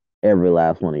ooh every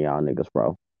last one of y'all niggas,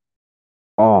 bro.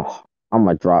 Oh, I'm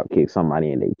gonna drop kick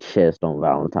somebody in their chest on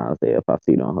Valentine's Day if I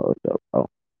see them hooked up, bro.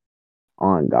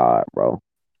 On God, bro.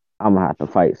 I'm gonna have to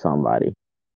fight somebody.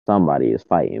 Somebody is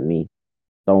fighting me.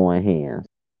 Throwing hands.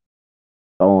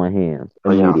 Throwing hands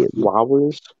Oh yeah, immediately.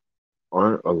 flowers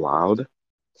aren't allowed.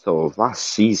 So if I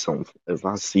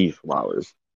see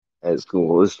flowers at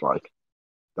school, it's like,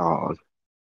 dog,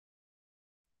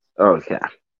 okay,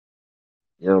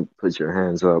 put your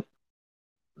hands up,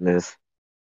 miss.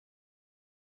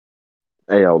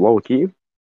 Hey, yo, low key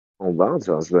on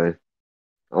Valentine's Day,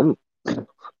 I'm.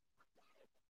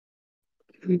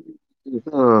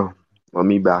 Uh, let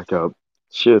me back up.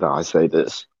 Should I say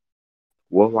this?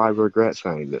 Will I regret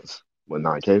saying this? When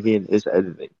not Kavian is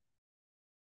editing.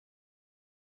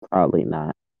 Probably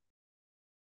not.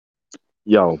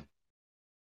 Yo,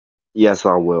 yes,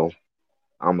 I will.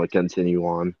 I'm gonna continue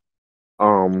on.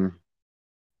 Um,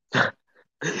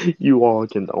 you all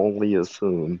can only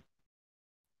assume.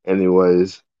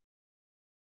 Anyways,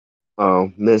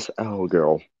 Miss L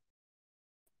girl,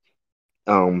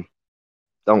 um,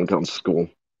 don't come to school.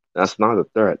 That's not a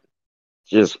threat.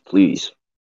 Just please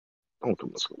don't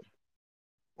come to school.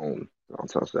 Don't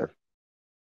touch that.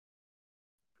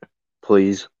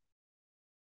 Please,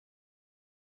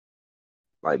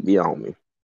 like, be on me.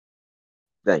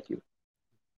 Thank you.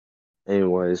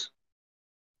 Anyways,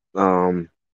 um,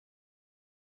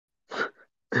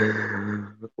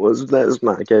 what's next,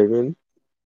 not Kevin?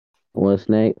 What's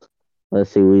next?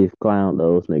 Let's see. We've clowned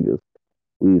those niggas.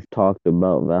 We've talked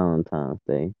about Valentine's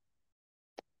Day.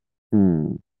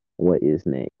 Hmm. What is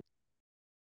next?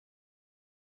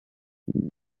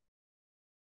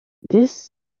 This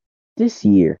this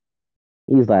year,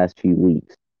 these last few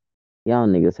weeks, y'all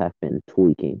niggas have been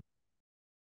tweaking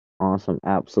on some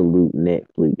absolute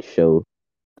Netflix show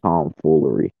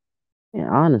tomfoolery. And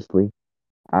honestly,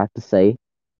 I have to say,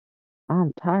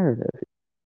 I'm tired of it.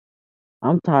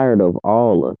 I'm tired of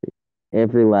all of it.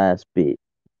 Every last bit.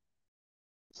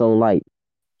 So like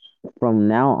from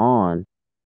now on,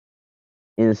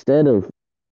 instead of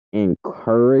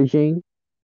encouraging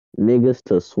niggas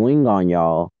to swing on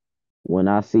y'all when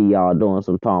I see y'all doing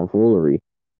some tomfoolery,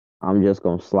 I'm just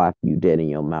gonna slap you dead in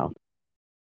your mouth.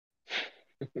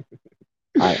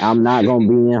 I'm not gonna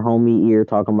be in homie ear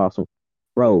talking about some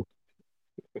bro,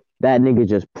 that nigga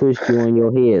just pushed you on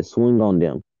your head, swing on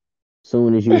them.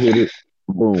 Soon as you hit it,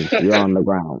 boom, you're on the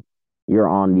ground. You're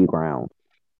on the ground.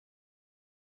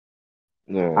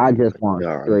 Oh I my just want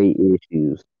God. straight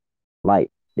issues. Like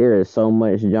there is so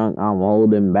much junk I'm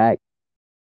holding back.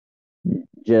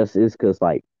 Just it's cause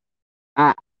like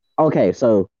I okay,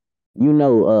 so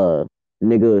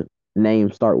nigga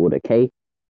name start with a K.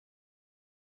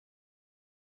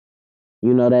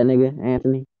 You know that nigga,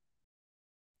 Anthony?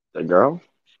 The girl?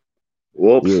 Yeah,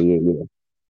 Whoops. yeah,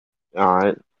 yeah. All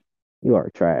right. You are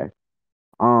trash.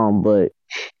 But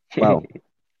bro,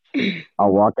 I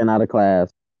walking out of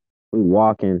class, we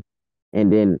walking,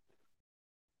 and then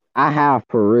I have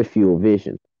peripheral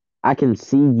vision. I can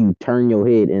see you turn your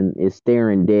head and it's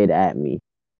staring dead at me.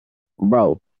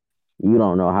 Bro, you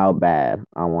don't know how bad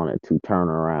I wanted to turn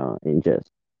around and just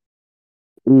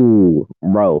ooh,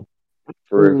 bro.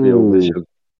 Peripheral Ooh, vision.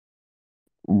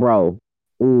 bro.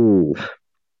 Ooh.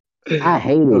 I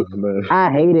hate Oh it. man.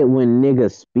 I hate it when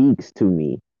nigga speaks to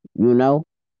me, you know?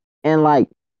 And like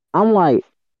I'm like,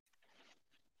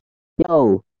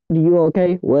 yo, you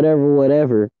okay? Whatever,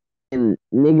 whatever. And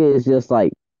nigga is just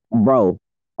like, bro,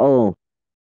 oh,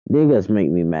 niggas make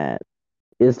me mad.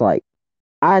 It's like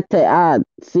I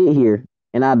sit here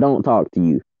and I don't talk to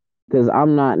you because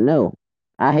I'm not no.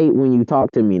 I hate when you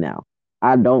talk to me now.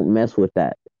 I don't mess with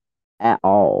that at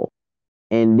all.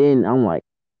 And then I'm like,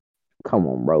 come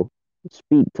on, bro,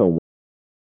 speak to a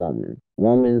woman.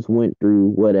 Woman's went through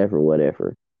whatever,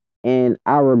 whatever, and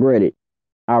I regret it.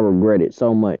 I regret it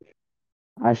so much.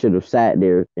 I should have sat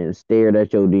there and stared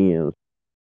at your DMs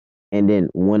and then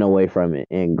went away from it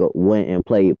and went and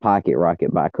played Pocket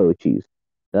Rocket by Cochise.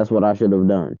 That's what I should have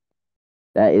done.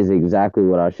 That is exactly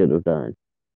what I should have done.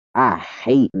 I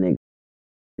hate niggas.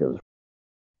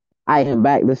 I am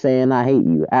back to saying I hate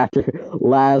you. After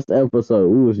last episode,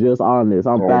 we was just on this.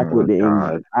 I'm Oh back with my the energy.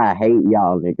 God. I hate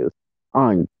y'all niggas.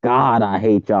 On God, I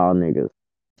hate y'all niggas.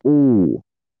 Ooh,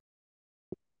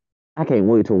 I can't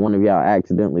wait till one of y'all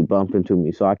accidentally bump into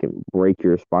me so I can break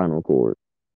your spinal cord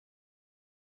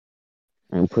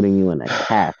and putting you in a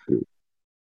casket.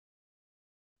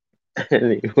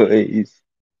 Anyways.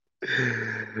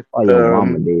 Oh, your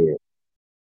mama Um. dead.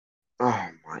 Oh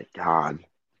my God.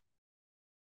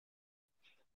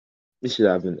 You should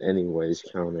have an anyways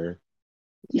counter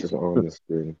just on the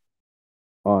screen.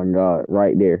 Oh God,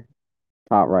 right there,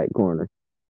 top right corner.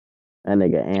 That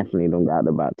nigga Anthony done got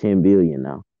about 10 billion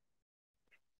now.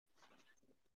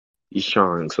 He's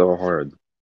trying so hard.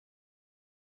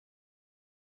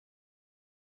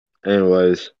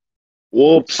 Anyways.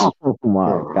 Whoops. Oh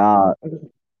my Oh, God.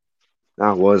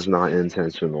 that was not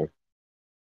intentional.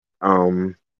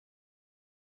 Um.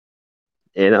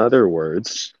 In other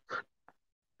words,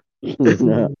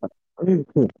 I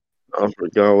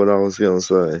forgot what I was gonna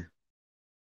say.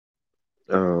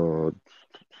 Uh,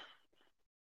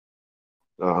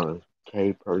 uh,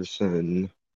 K person,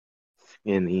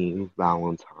 skinny,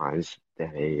 Valentine's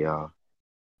Day. Uh,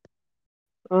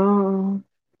 oh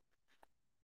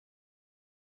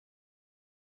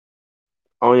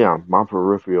yeah, my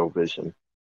peripheral vision.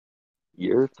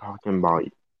 You're talking about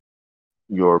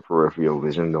your peripheral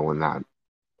vision knowing that.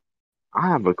 I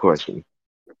have a question.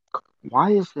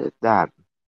 Why is it that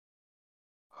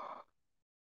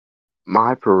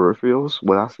my peripherals,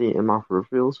 what I see in my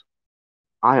peripherals,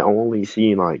 I only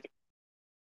see like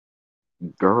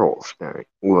girls staring,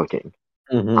 looking.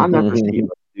 I never see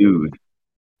a dude.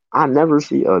 I never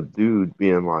see a dude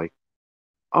being like,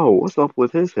 "Oh, what's up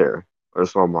with his hair?" or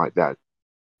something like that.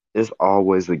 It's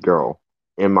always a girl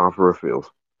in my peripherals.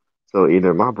 So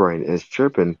either my brain is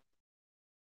tripping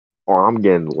or I'm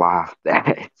getting laughed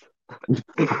at.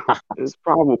 It's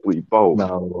probably both.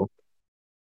 No.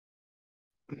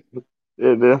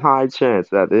 There's a high chance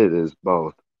that it is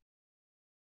both.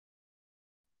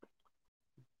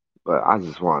 But I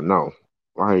just want to know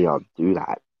why y'all do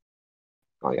that.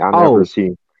 Like I never Oh,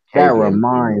 see that Caucasian female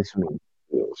reminds me.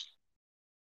 feels.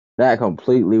 That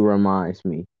completely reminds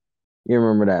me. You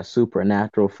remember that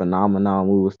supernatural phenomenon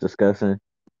we was discussing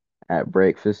at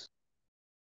breakfast?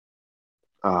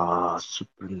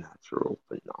 Supernatural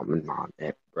phenomenon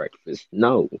at breakfast.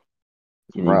 No.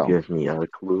 Can you Bro. give me a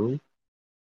clue?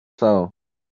 So,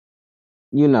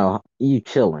 you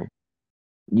chilling,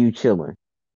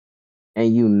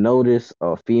 and you notice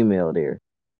a female there.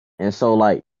 And so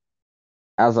like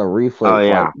as a Oh reflex, like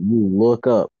yeah. you look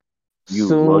up. You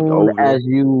look Soon over. as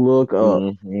you look up,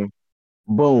 Mm-hmm.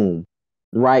 boom,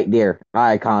 right there,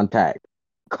 eye contact.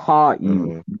 Caught you,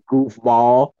 Mm-hmm.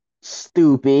 goofball,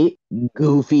 stupid,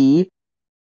 goofy.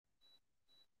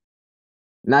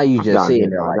 Now you I've just gotten sitting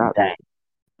hit there by like, that.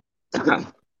 dang.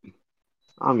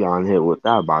 I've gotten hit with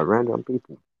that by random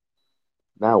people.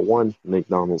 That one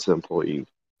McDonald's employee.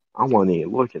 I wasn't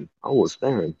even looking. I was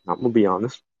staring. I'm gonna be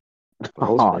honest. I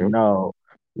was Oh staring. no,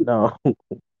 no.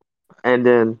 And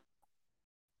then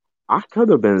I could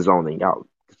have been zoning out.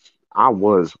 I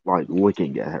was like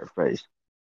looking at her face,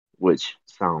 which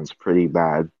sounds pretty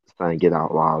bad saying it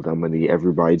out loud. I'm gonna need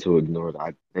everybody to ignore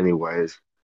that. Anyways.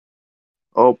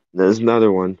 Oh, there's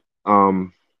another one.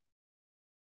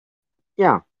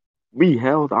 Yeah, we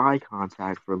held eye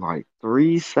contact for like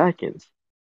 3 seconds.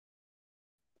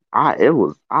 I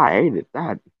hated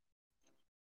that.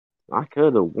 I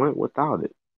could have went without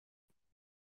it.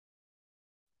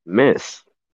 Miss.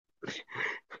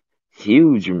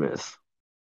 Huge miss.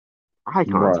 Eye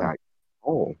Bruh, contact.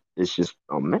 Oh, it's just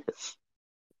a miss.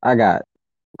 I got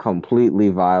completely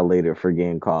violated for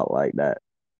getting caught like that.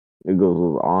 It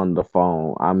goes on the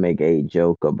phone. I make a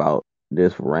joke about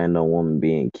this random woman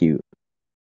being cute.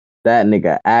 That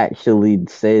nigga actually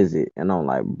says it, and I'm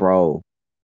like, bro,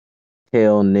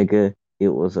 tell nigga it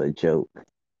was a joke.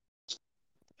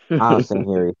 I'm sitting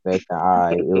here expecting, all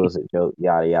right, it was a joke,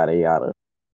 yada yada yada.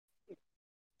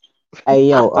 Hey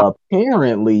yo,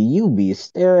 apparently you be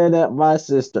staring at my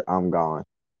sister. I'm gone.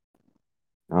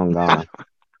 I'm gone.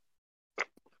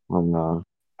 I'm gone.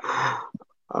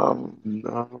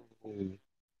 No.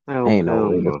 Help Ain't no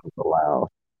way this him. is allowed.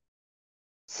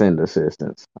 Send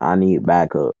assistance. I need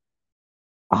backup.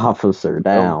 Officer Help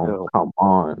down. him. Come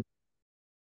on.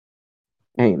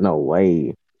 Ain't no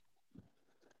way.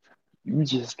 You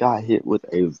just got hit with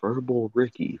a verbal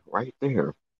Ricky right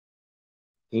there.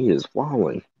 He is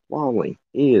falling. Falling.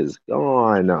 He is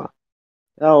gone.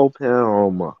 Help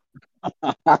him.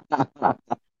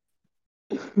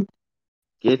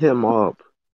 Get him up.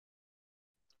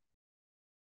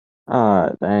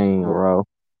 Ah, dang, Y'all bro.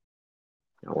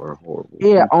 are horrible It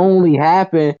people. only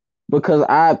happened because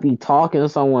I'd be talking to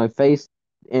someone face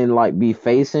and like be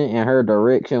facing in her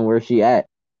direction where she at.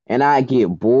 And I get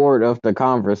bored of the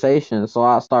conversation, so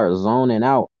I start zoning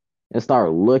out and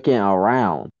start looking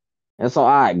around. And so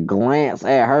I glance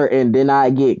at her and then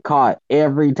I get caught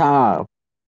every time.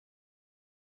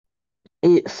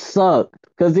 It sucked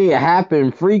because it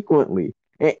happened frequently.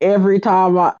 And every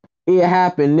time it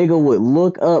happened, nigga would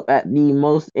look up at the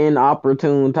most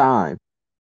inopportune time.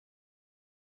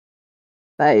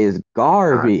 That is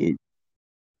God, garbage.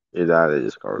 that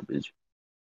is garbage.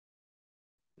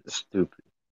 Stupid.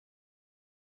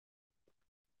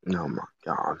 Oh my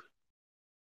God.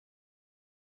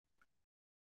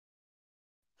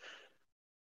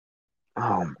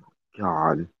 Oh my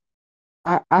God.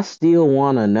 I still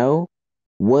want to know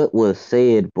what was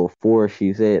said before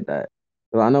she said that.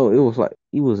 'Cause I know it was like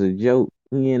it was a joke.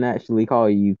 He didn't actually call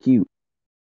you cute.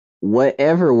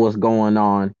 Whatever was going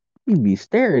on, you'd be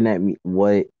staring at me.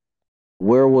 What?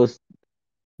 Where was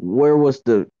where was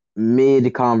the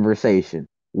mid conversation?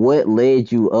 What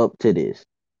led you up to this?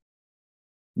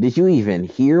 Did you even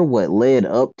hear what led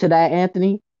up to that,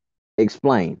 Anthony?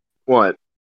 Explain. What?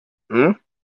 Hmm?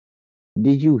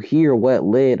 Did you hear what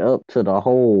led up to the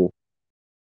whole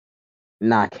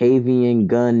Nakavian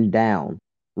gun down?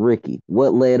 Ricky,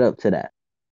 what led up to that?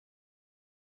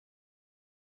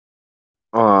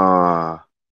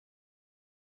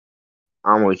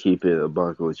 I'm gonna keep it a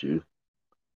buck with you.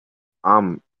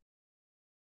 I'm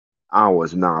I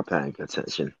was not paying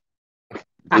attention.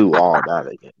 Do all that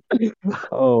again.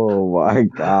 Oh my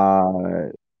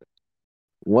God.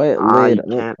 What led I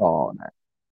up to can't. all that?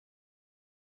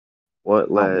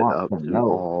 What I led want up to to know.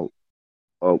 all?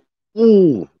 Oh,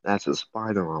 ooh, that's a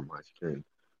spider on my screen.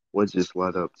 What just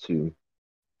led up to?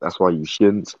 That's why you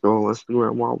shouldn't scroll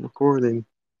Instagram while recording.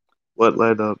 What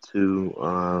led up to?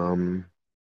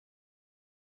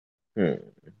 Hmm,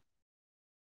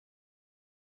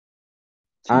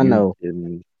 to I you know.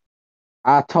 getting?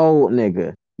 I told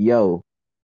nigga, yo,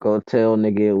 go tell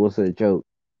nigga it was a joke.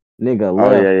 Nigga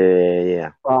Oh yeah, left yeah, yeah, yeah.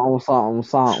 Yeah. something, something,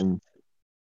 something.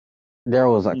 There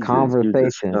was a You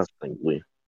conversation disgustingly.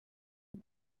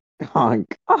 on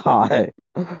God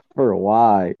for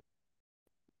why.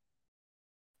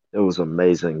 It was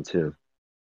amazing too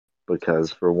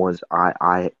because for once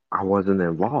I wasn't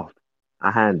involved.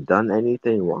 I hadn't done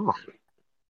anything wrong.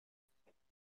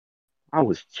 I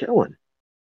was chilling.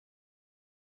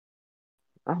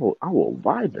 I was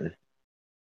vibing,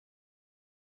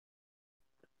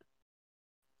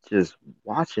 just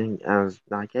watching as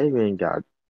Nigerian got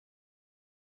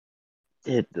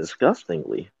did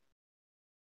disgustingly.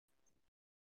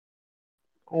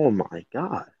 Oh my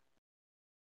god,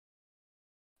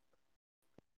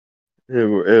 it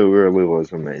really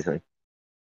was amazing.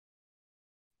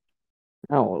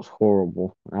 That was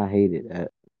horrible. I hated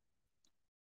that.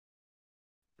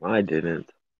 I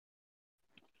didn't.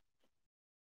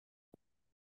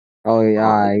 Oh yeah,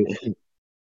 I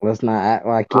let's not act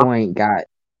like I, you ain't got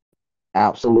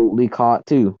absolutely caught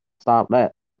too. Stop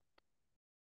that.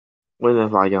 when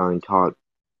have I gotten caught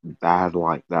bad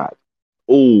like that?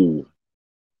 Oh,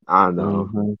 I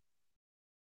know. Mm-hmm.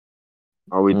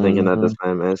 Are we thinking of the Mm-hmm.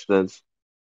 same instance?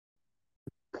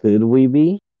 Could we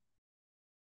be?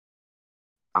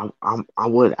 I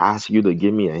would ask you to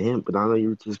give me a hint, but I know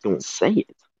you're just gonna say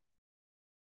it.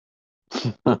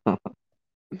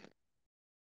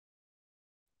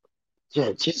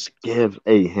 Just give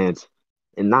a hint,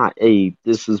 and not a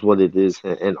this is what it is,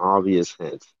 an obvious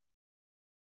hint,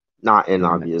 not an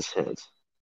All obvious hint.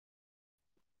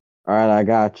 right, I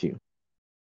got you.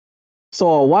 So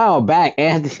a while back,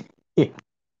 Anthony.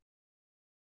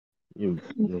 You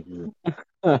nigga.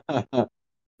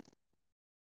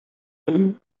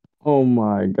 Oh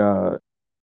my God.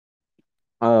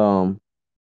 Um,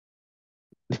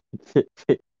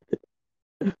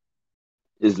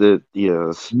 Is it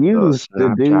the used to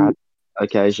Snapchat do.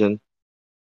 occasion?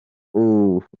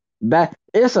 Ooh, that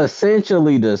it's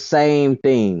essentially the same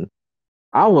thing.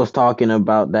 I was talking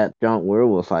about that junk where it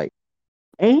was like,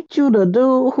 ain't you the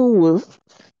dude who was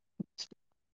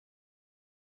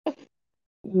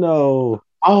no,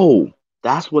 Oh,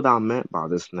 that's what I meant by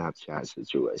the Snapchat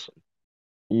situation.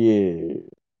 yeah,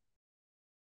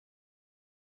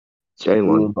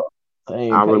 we Jalen, was on the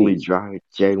same I really page. dragged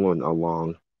Jalen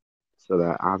along so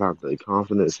that I'd have the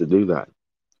confidence to do that,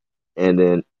 and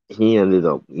then he ended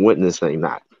up witnessing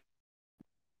that.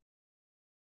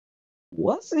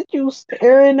 What's it you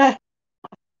staring at?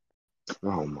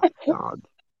 Oh my god!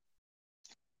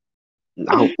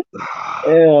 Now,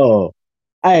 Ew,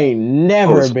 I ain't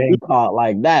oh, never been caught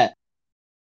like that.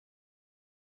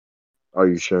 are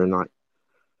you sure not?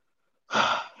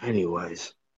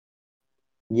 Anyways,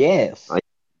 Yes, I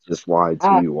just lied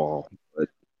to I you all. But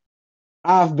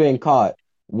I've been caught.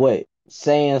 What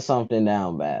saying something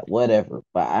down bad, whatever.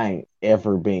 But I ain't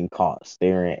ever been caught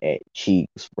staring at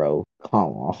cheeks, bro.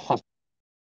 Come on,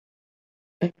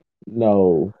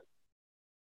 no.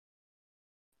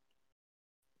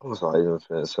 what was I even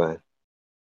finna say?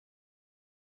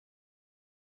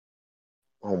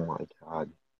 Oh my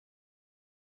god,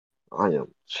 I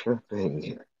am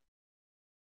tripping.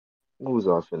 What was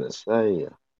I finna say?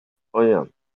 Oh yeah,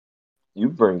 you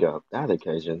bring up that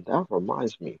occasion. That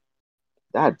reminds me.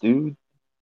 That dude,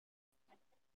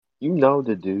 you know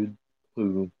the dude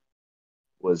who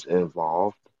was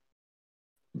involved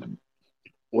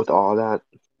with all that,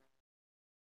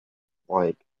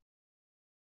 like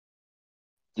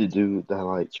the dude that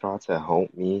like tried to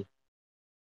help me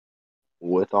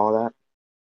with all that.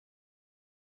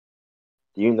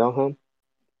 Do you know him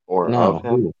or of No,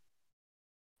 him? who?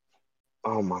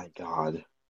 Oh my god.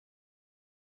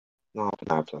 No, I'm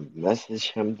gonna have to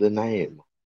message him the name.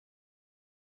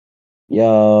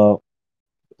 Yo,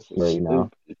 This is wait, no.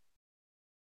 stupid.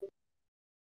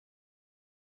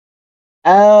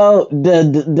 Oh,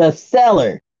 the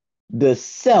seller, the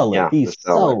seller. Yeah, the He's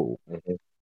seller. sold. Mhm.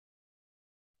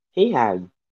 He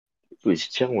was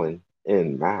chilling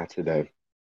in Matt today,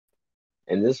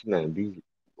 and this man be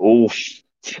oh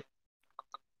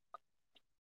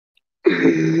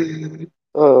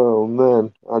Oh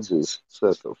man, I just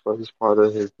said the first part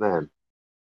of his name.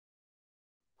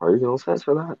 Are you gonna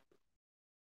censor that?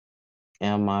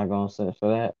 Am I gonna sit for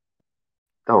that?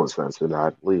 Don't censor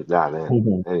that. Leave that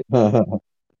in. Hey,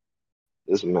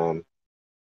 this man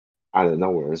out of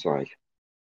nowhere is like,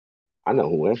 I know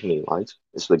who Anthony likes.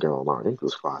 It's the girl in our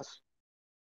English class.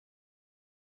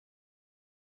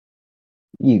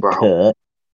 You Bro, cut.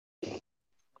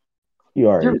 You you're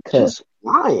already cut. just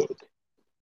lying.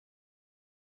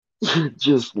 You're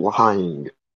just lying.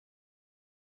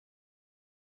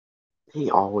 He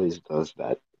always does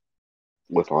that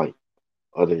with like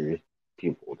other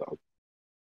people though.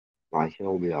 Like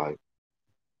he'll be like,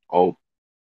 oh,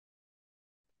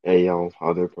 hey yo,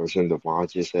 other person, Devon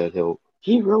just said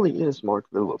he really is Mark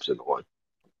Phillips in a way.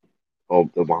 Oh,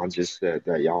 Devon just said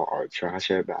that y'all are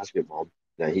trash at basketball,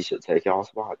 that he should take y'all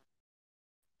spot.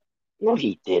 No,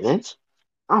 he didn't.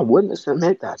 I wouldn't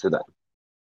submit that to them.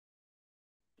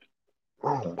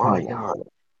 Oh my Come god. on.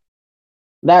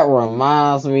 That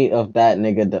reminds me of that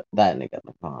nigga, that nigga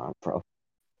Devon, bro.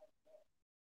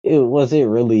 Was it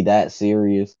really that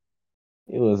serious?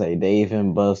 It was a Dave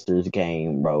and Buster's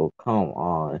game, bro. Come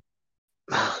on.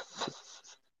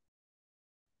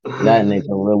 That nigga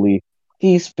really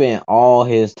he spent all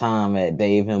his time at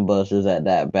Dave and Buster's at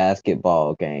that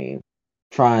basketball game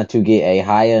trying to get a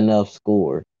high enough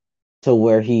score to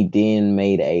where he then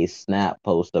made a snap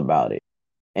post about it.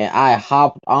 And I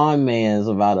hopped on mans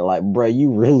about it like, bro,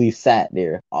 you really sat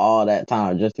there all that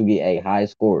time just to get a high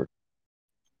score.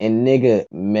 And nigga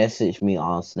messaged me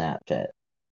on Snapchat.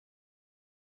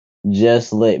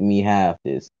 Just let me have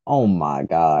this. Oh my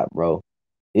god, bro.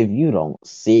 If you don't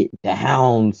sit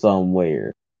down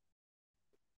somewhere,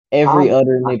 every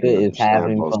other I nigga can is understand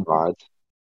having both fun. sides.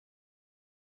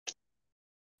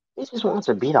 He just wants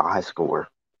to beat a high score.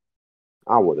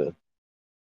 I would have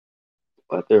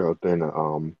let there have been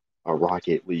a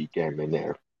Rocket League game in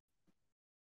there.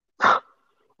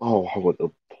 Oh, I would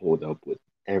have pulled up with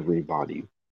everybody.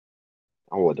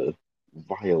 I would have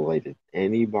violated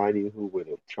anybody who would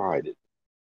have tried it.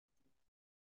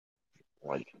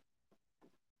 Like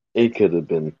it could have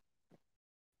been.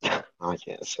 I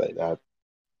can't say that.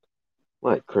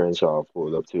 Like Crenshaw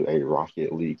pulled up to a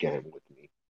Rocket League game with me.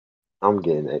 I'm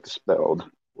getting expelled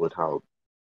with how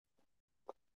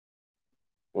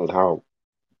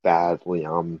badly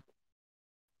I'm.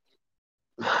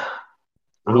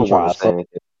 I He don't want to tries say so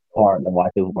anything. hard to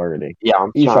watch his wording. Yeah,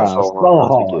 I'm He trying tries so hard so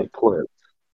not to hard. get clipped.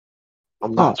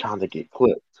 I'm not trying to get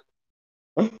clipped.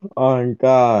 Oh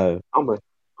god. I'm gonna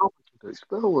get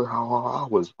expelled with how I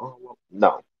was. Oh,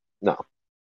 no, no,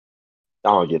 I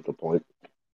don't get the point.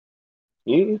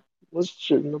 He was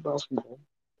shooting the basketball,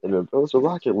 and if it was a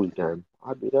Rocket League game,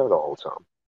 I'd be there the whole time.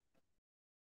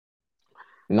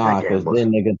 That Nah, game cause was.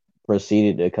 then nigga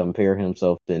proceeded to compare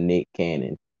himself to Nick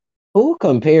Cannon. Who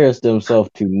compares themselves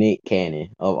to Nick Cannon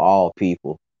of all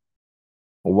people?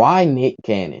 Why Nick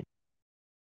Cannon?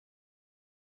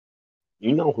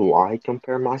 You know who I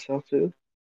compare myself to?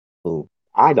 Who?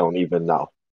 I don't even know.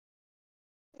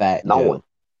 Fat No one. Joe.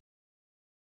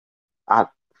 I,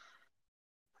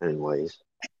 anyways,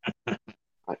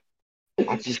 I,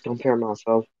 I just compare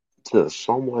myself to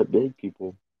somewhat big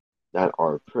people that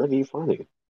are pretty funny.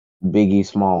 Biggie Mac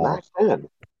Smalls. 10.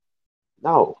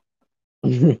 No,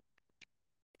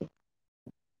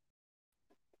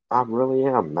 I really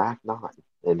am Mac 9,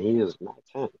 and he is Mac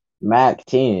 10. Mac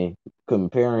 10.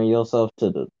 Comparing yourself to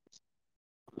the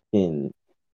fucking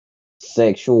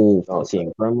sexual Okay,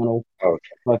 fucking criminal.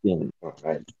 okay, Fucking all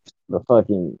right. the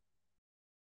fucking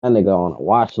that nigga on a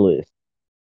watch list.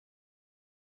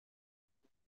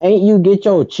 Ain't you get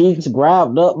your cheeks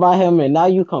grabbed up by him and now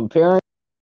you comparing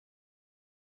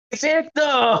Victor?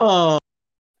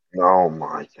 Oh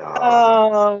my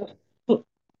God. Uh,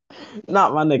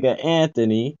 not my nigga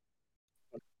Anthony.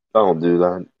 Don't do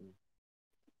that.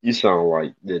 You sound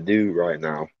like the dude right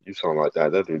now. You sound like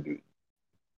that other dude.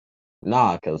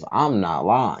 Nah, cause I'm not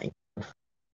lying.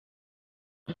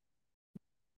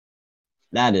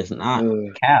 That is not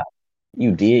cap.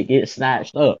 You did get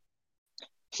snatched up.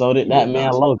 So did You that did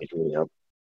man not Logan. snatch me up.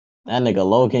 That nigga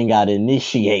Logan got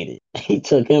initiated. He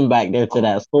took him back there to Oh,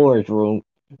 that storage room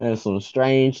and some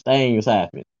strange things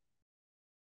happened.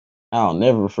 I'll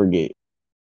never forget.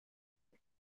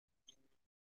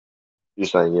 you're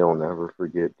saying you'll never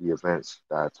forget the events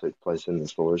that took place in the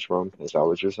storage room? Is that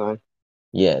what you're saying?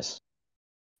 Yes.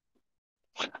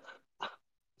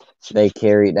 They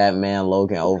carried that man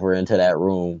Logan over into that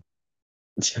room.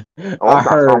 Oh, I I'm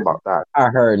not talking heard about that. I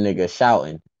heard niggas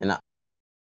shouting and I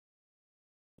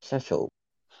shut your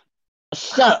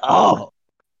shut up.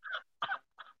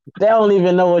 They don't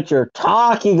even know what you're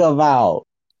talking about.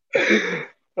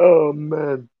 Oh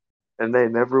man, and they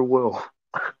never will.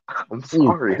 I'm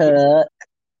You sorry, cut.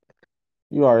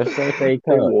 You are such a they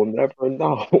cut. will never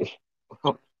know.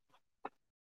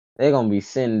 They're gonna be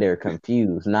sitting there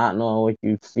confused, not knowing what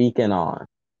you speaking on.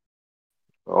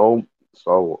 Oh,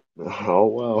 oh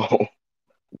well.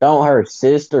 Don't her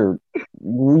sister.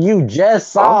 You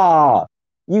just Huh? saw.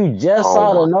 You just Oh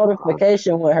saw the my God!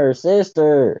 notification with her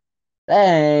sister.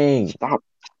 Dang. Stop!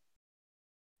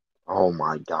 Oh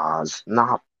my God!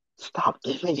 Stop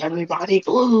giving everybody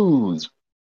clues.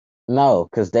 No,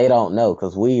 because they don't know.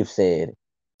 Because we've said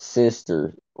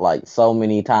sister like so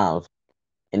many times,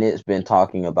 and it's been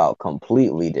talking about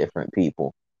completely different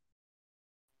people.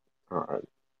 All right,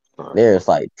 all right, There's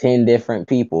like 10 different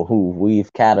people who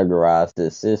we've categorized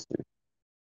as sisters.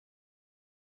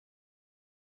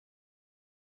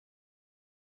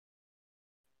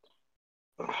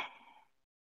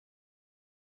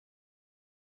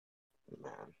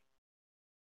 man.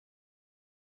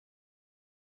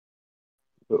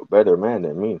 You're a better man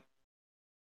than me.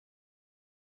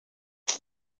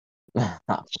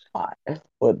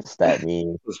 What does that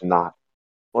mean? Let's not.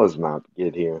 Let's not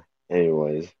get here.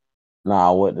 Anyways,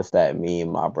 Nah, what does that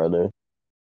mean, my brother?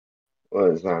 what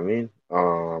does that mean?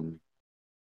 I'm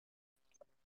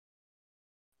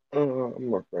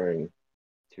referring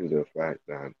to the fact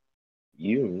that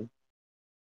you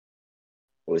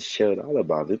was chilled out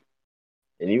about it,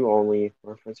 and you only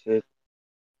reference it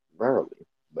rarely,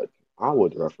 but I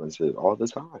would reference it all the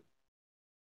time.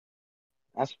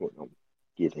 That's what I'm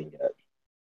getting at.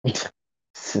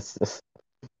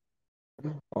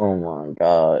 Oh my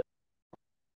God.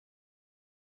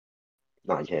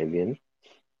 Not Kevin.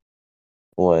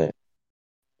 What?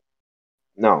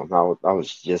 No, no, that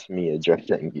was just me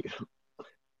addressing you.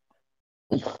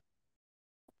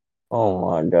 Oh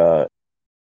my God.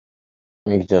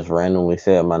 You just randomly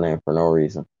said my name for no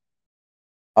reason.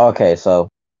 Okay, so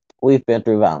we've been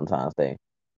through Valentine's Day.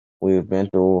 We've been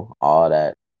through all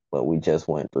that, what we just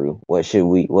went through.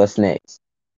 What's next?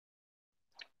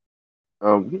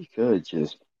 We could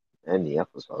just end the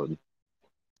episode.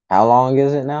 How long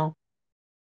is it now?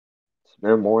 It's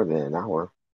been more than an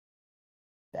hour.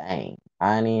 Dang,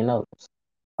 I didn't even notice.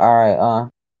 All right,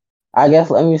 I guess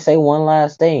let me say one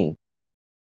last thing.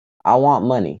 I want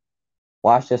money.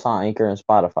 Watch this on Anchor and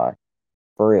Spotify.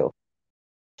 For real.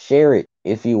 Share it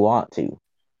if you want to,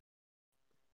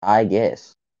 I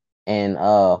guess. And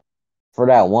for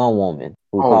that one woman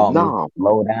who Oh, called me no,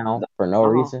 low down for no no.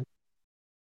 reason.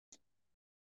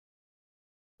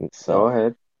 Go So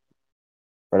ahead.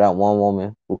 for that one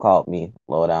woman who called me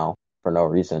low down for no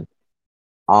reason.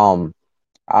 Um,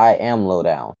 I am low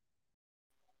down.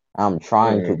 I'm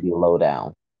trying to Mm. be low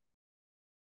down.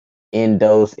 In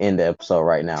the episode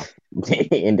right now.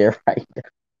 In there right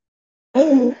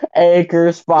now. Anchor,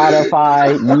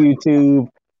 Spotify, YouTube.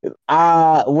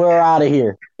 We're out of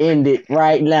here. End it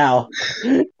right now.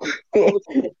 Oh,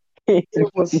 it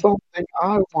was something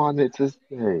I wanted to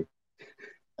say.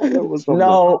 It was something I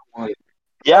No, wanted.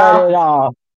 cut Yeah, it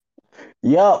off.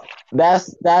 Yup,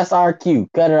 that's our cue.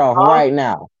 Cut it off huh? right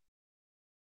now.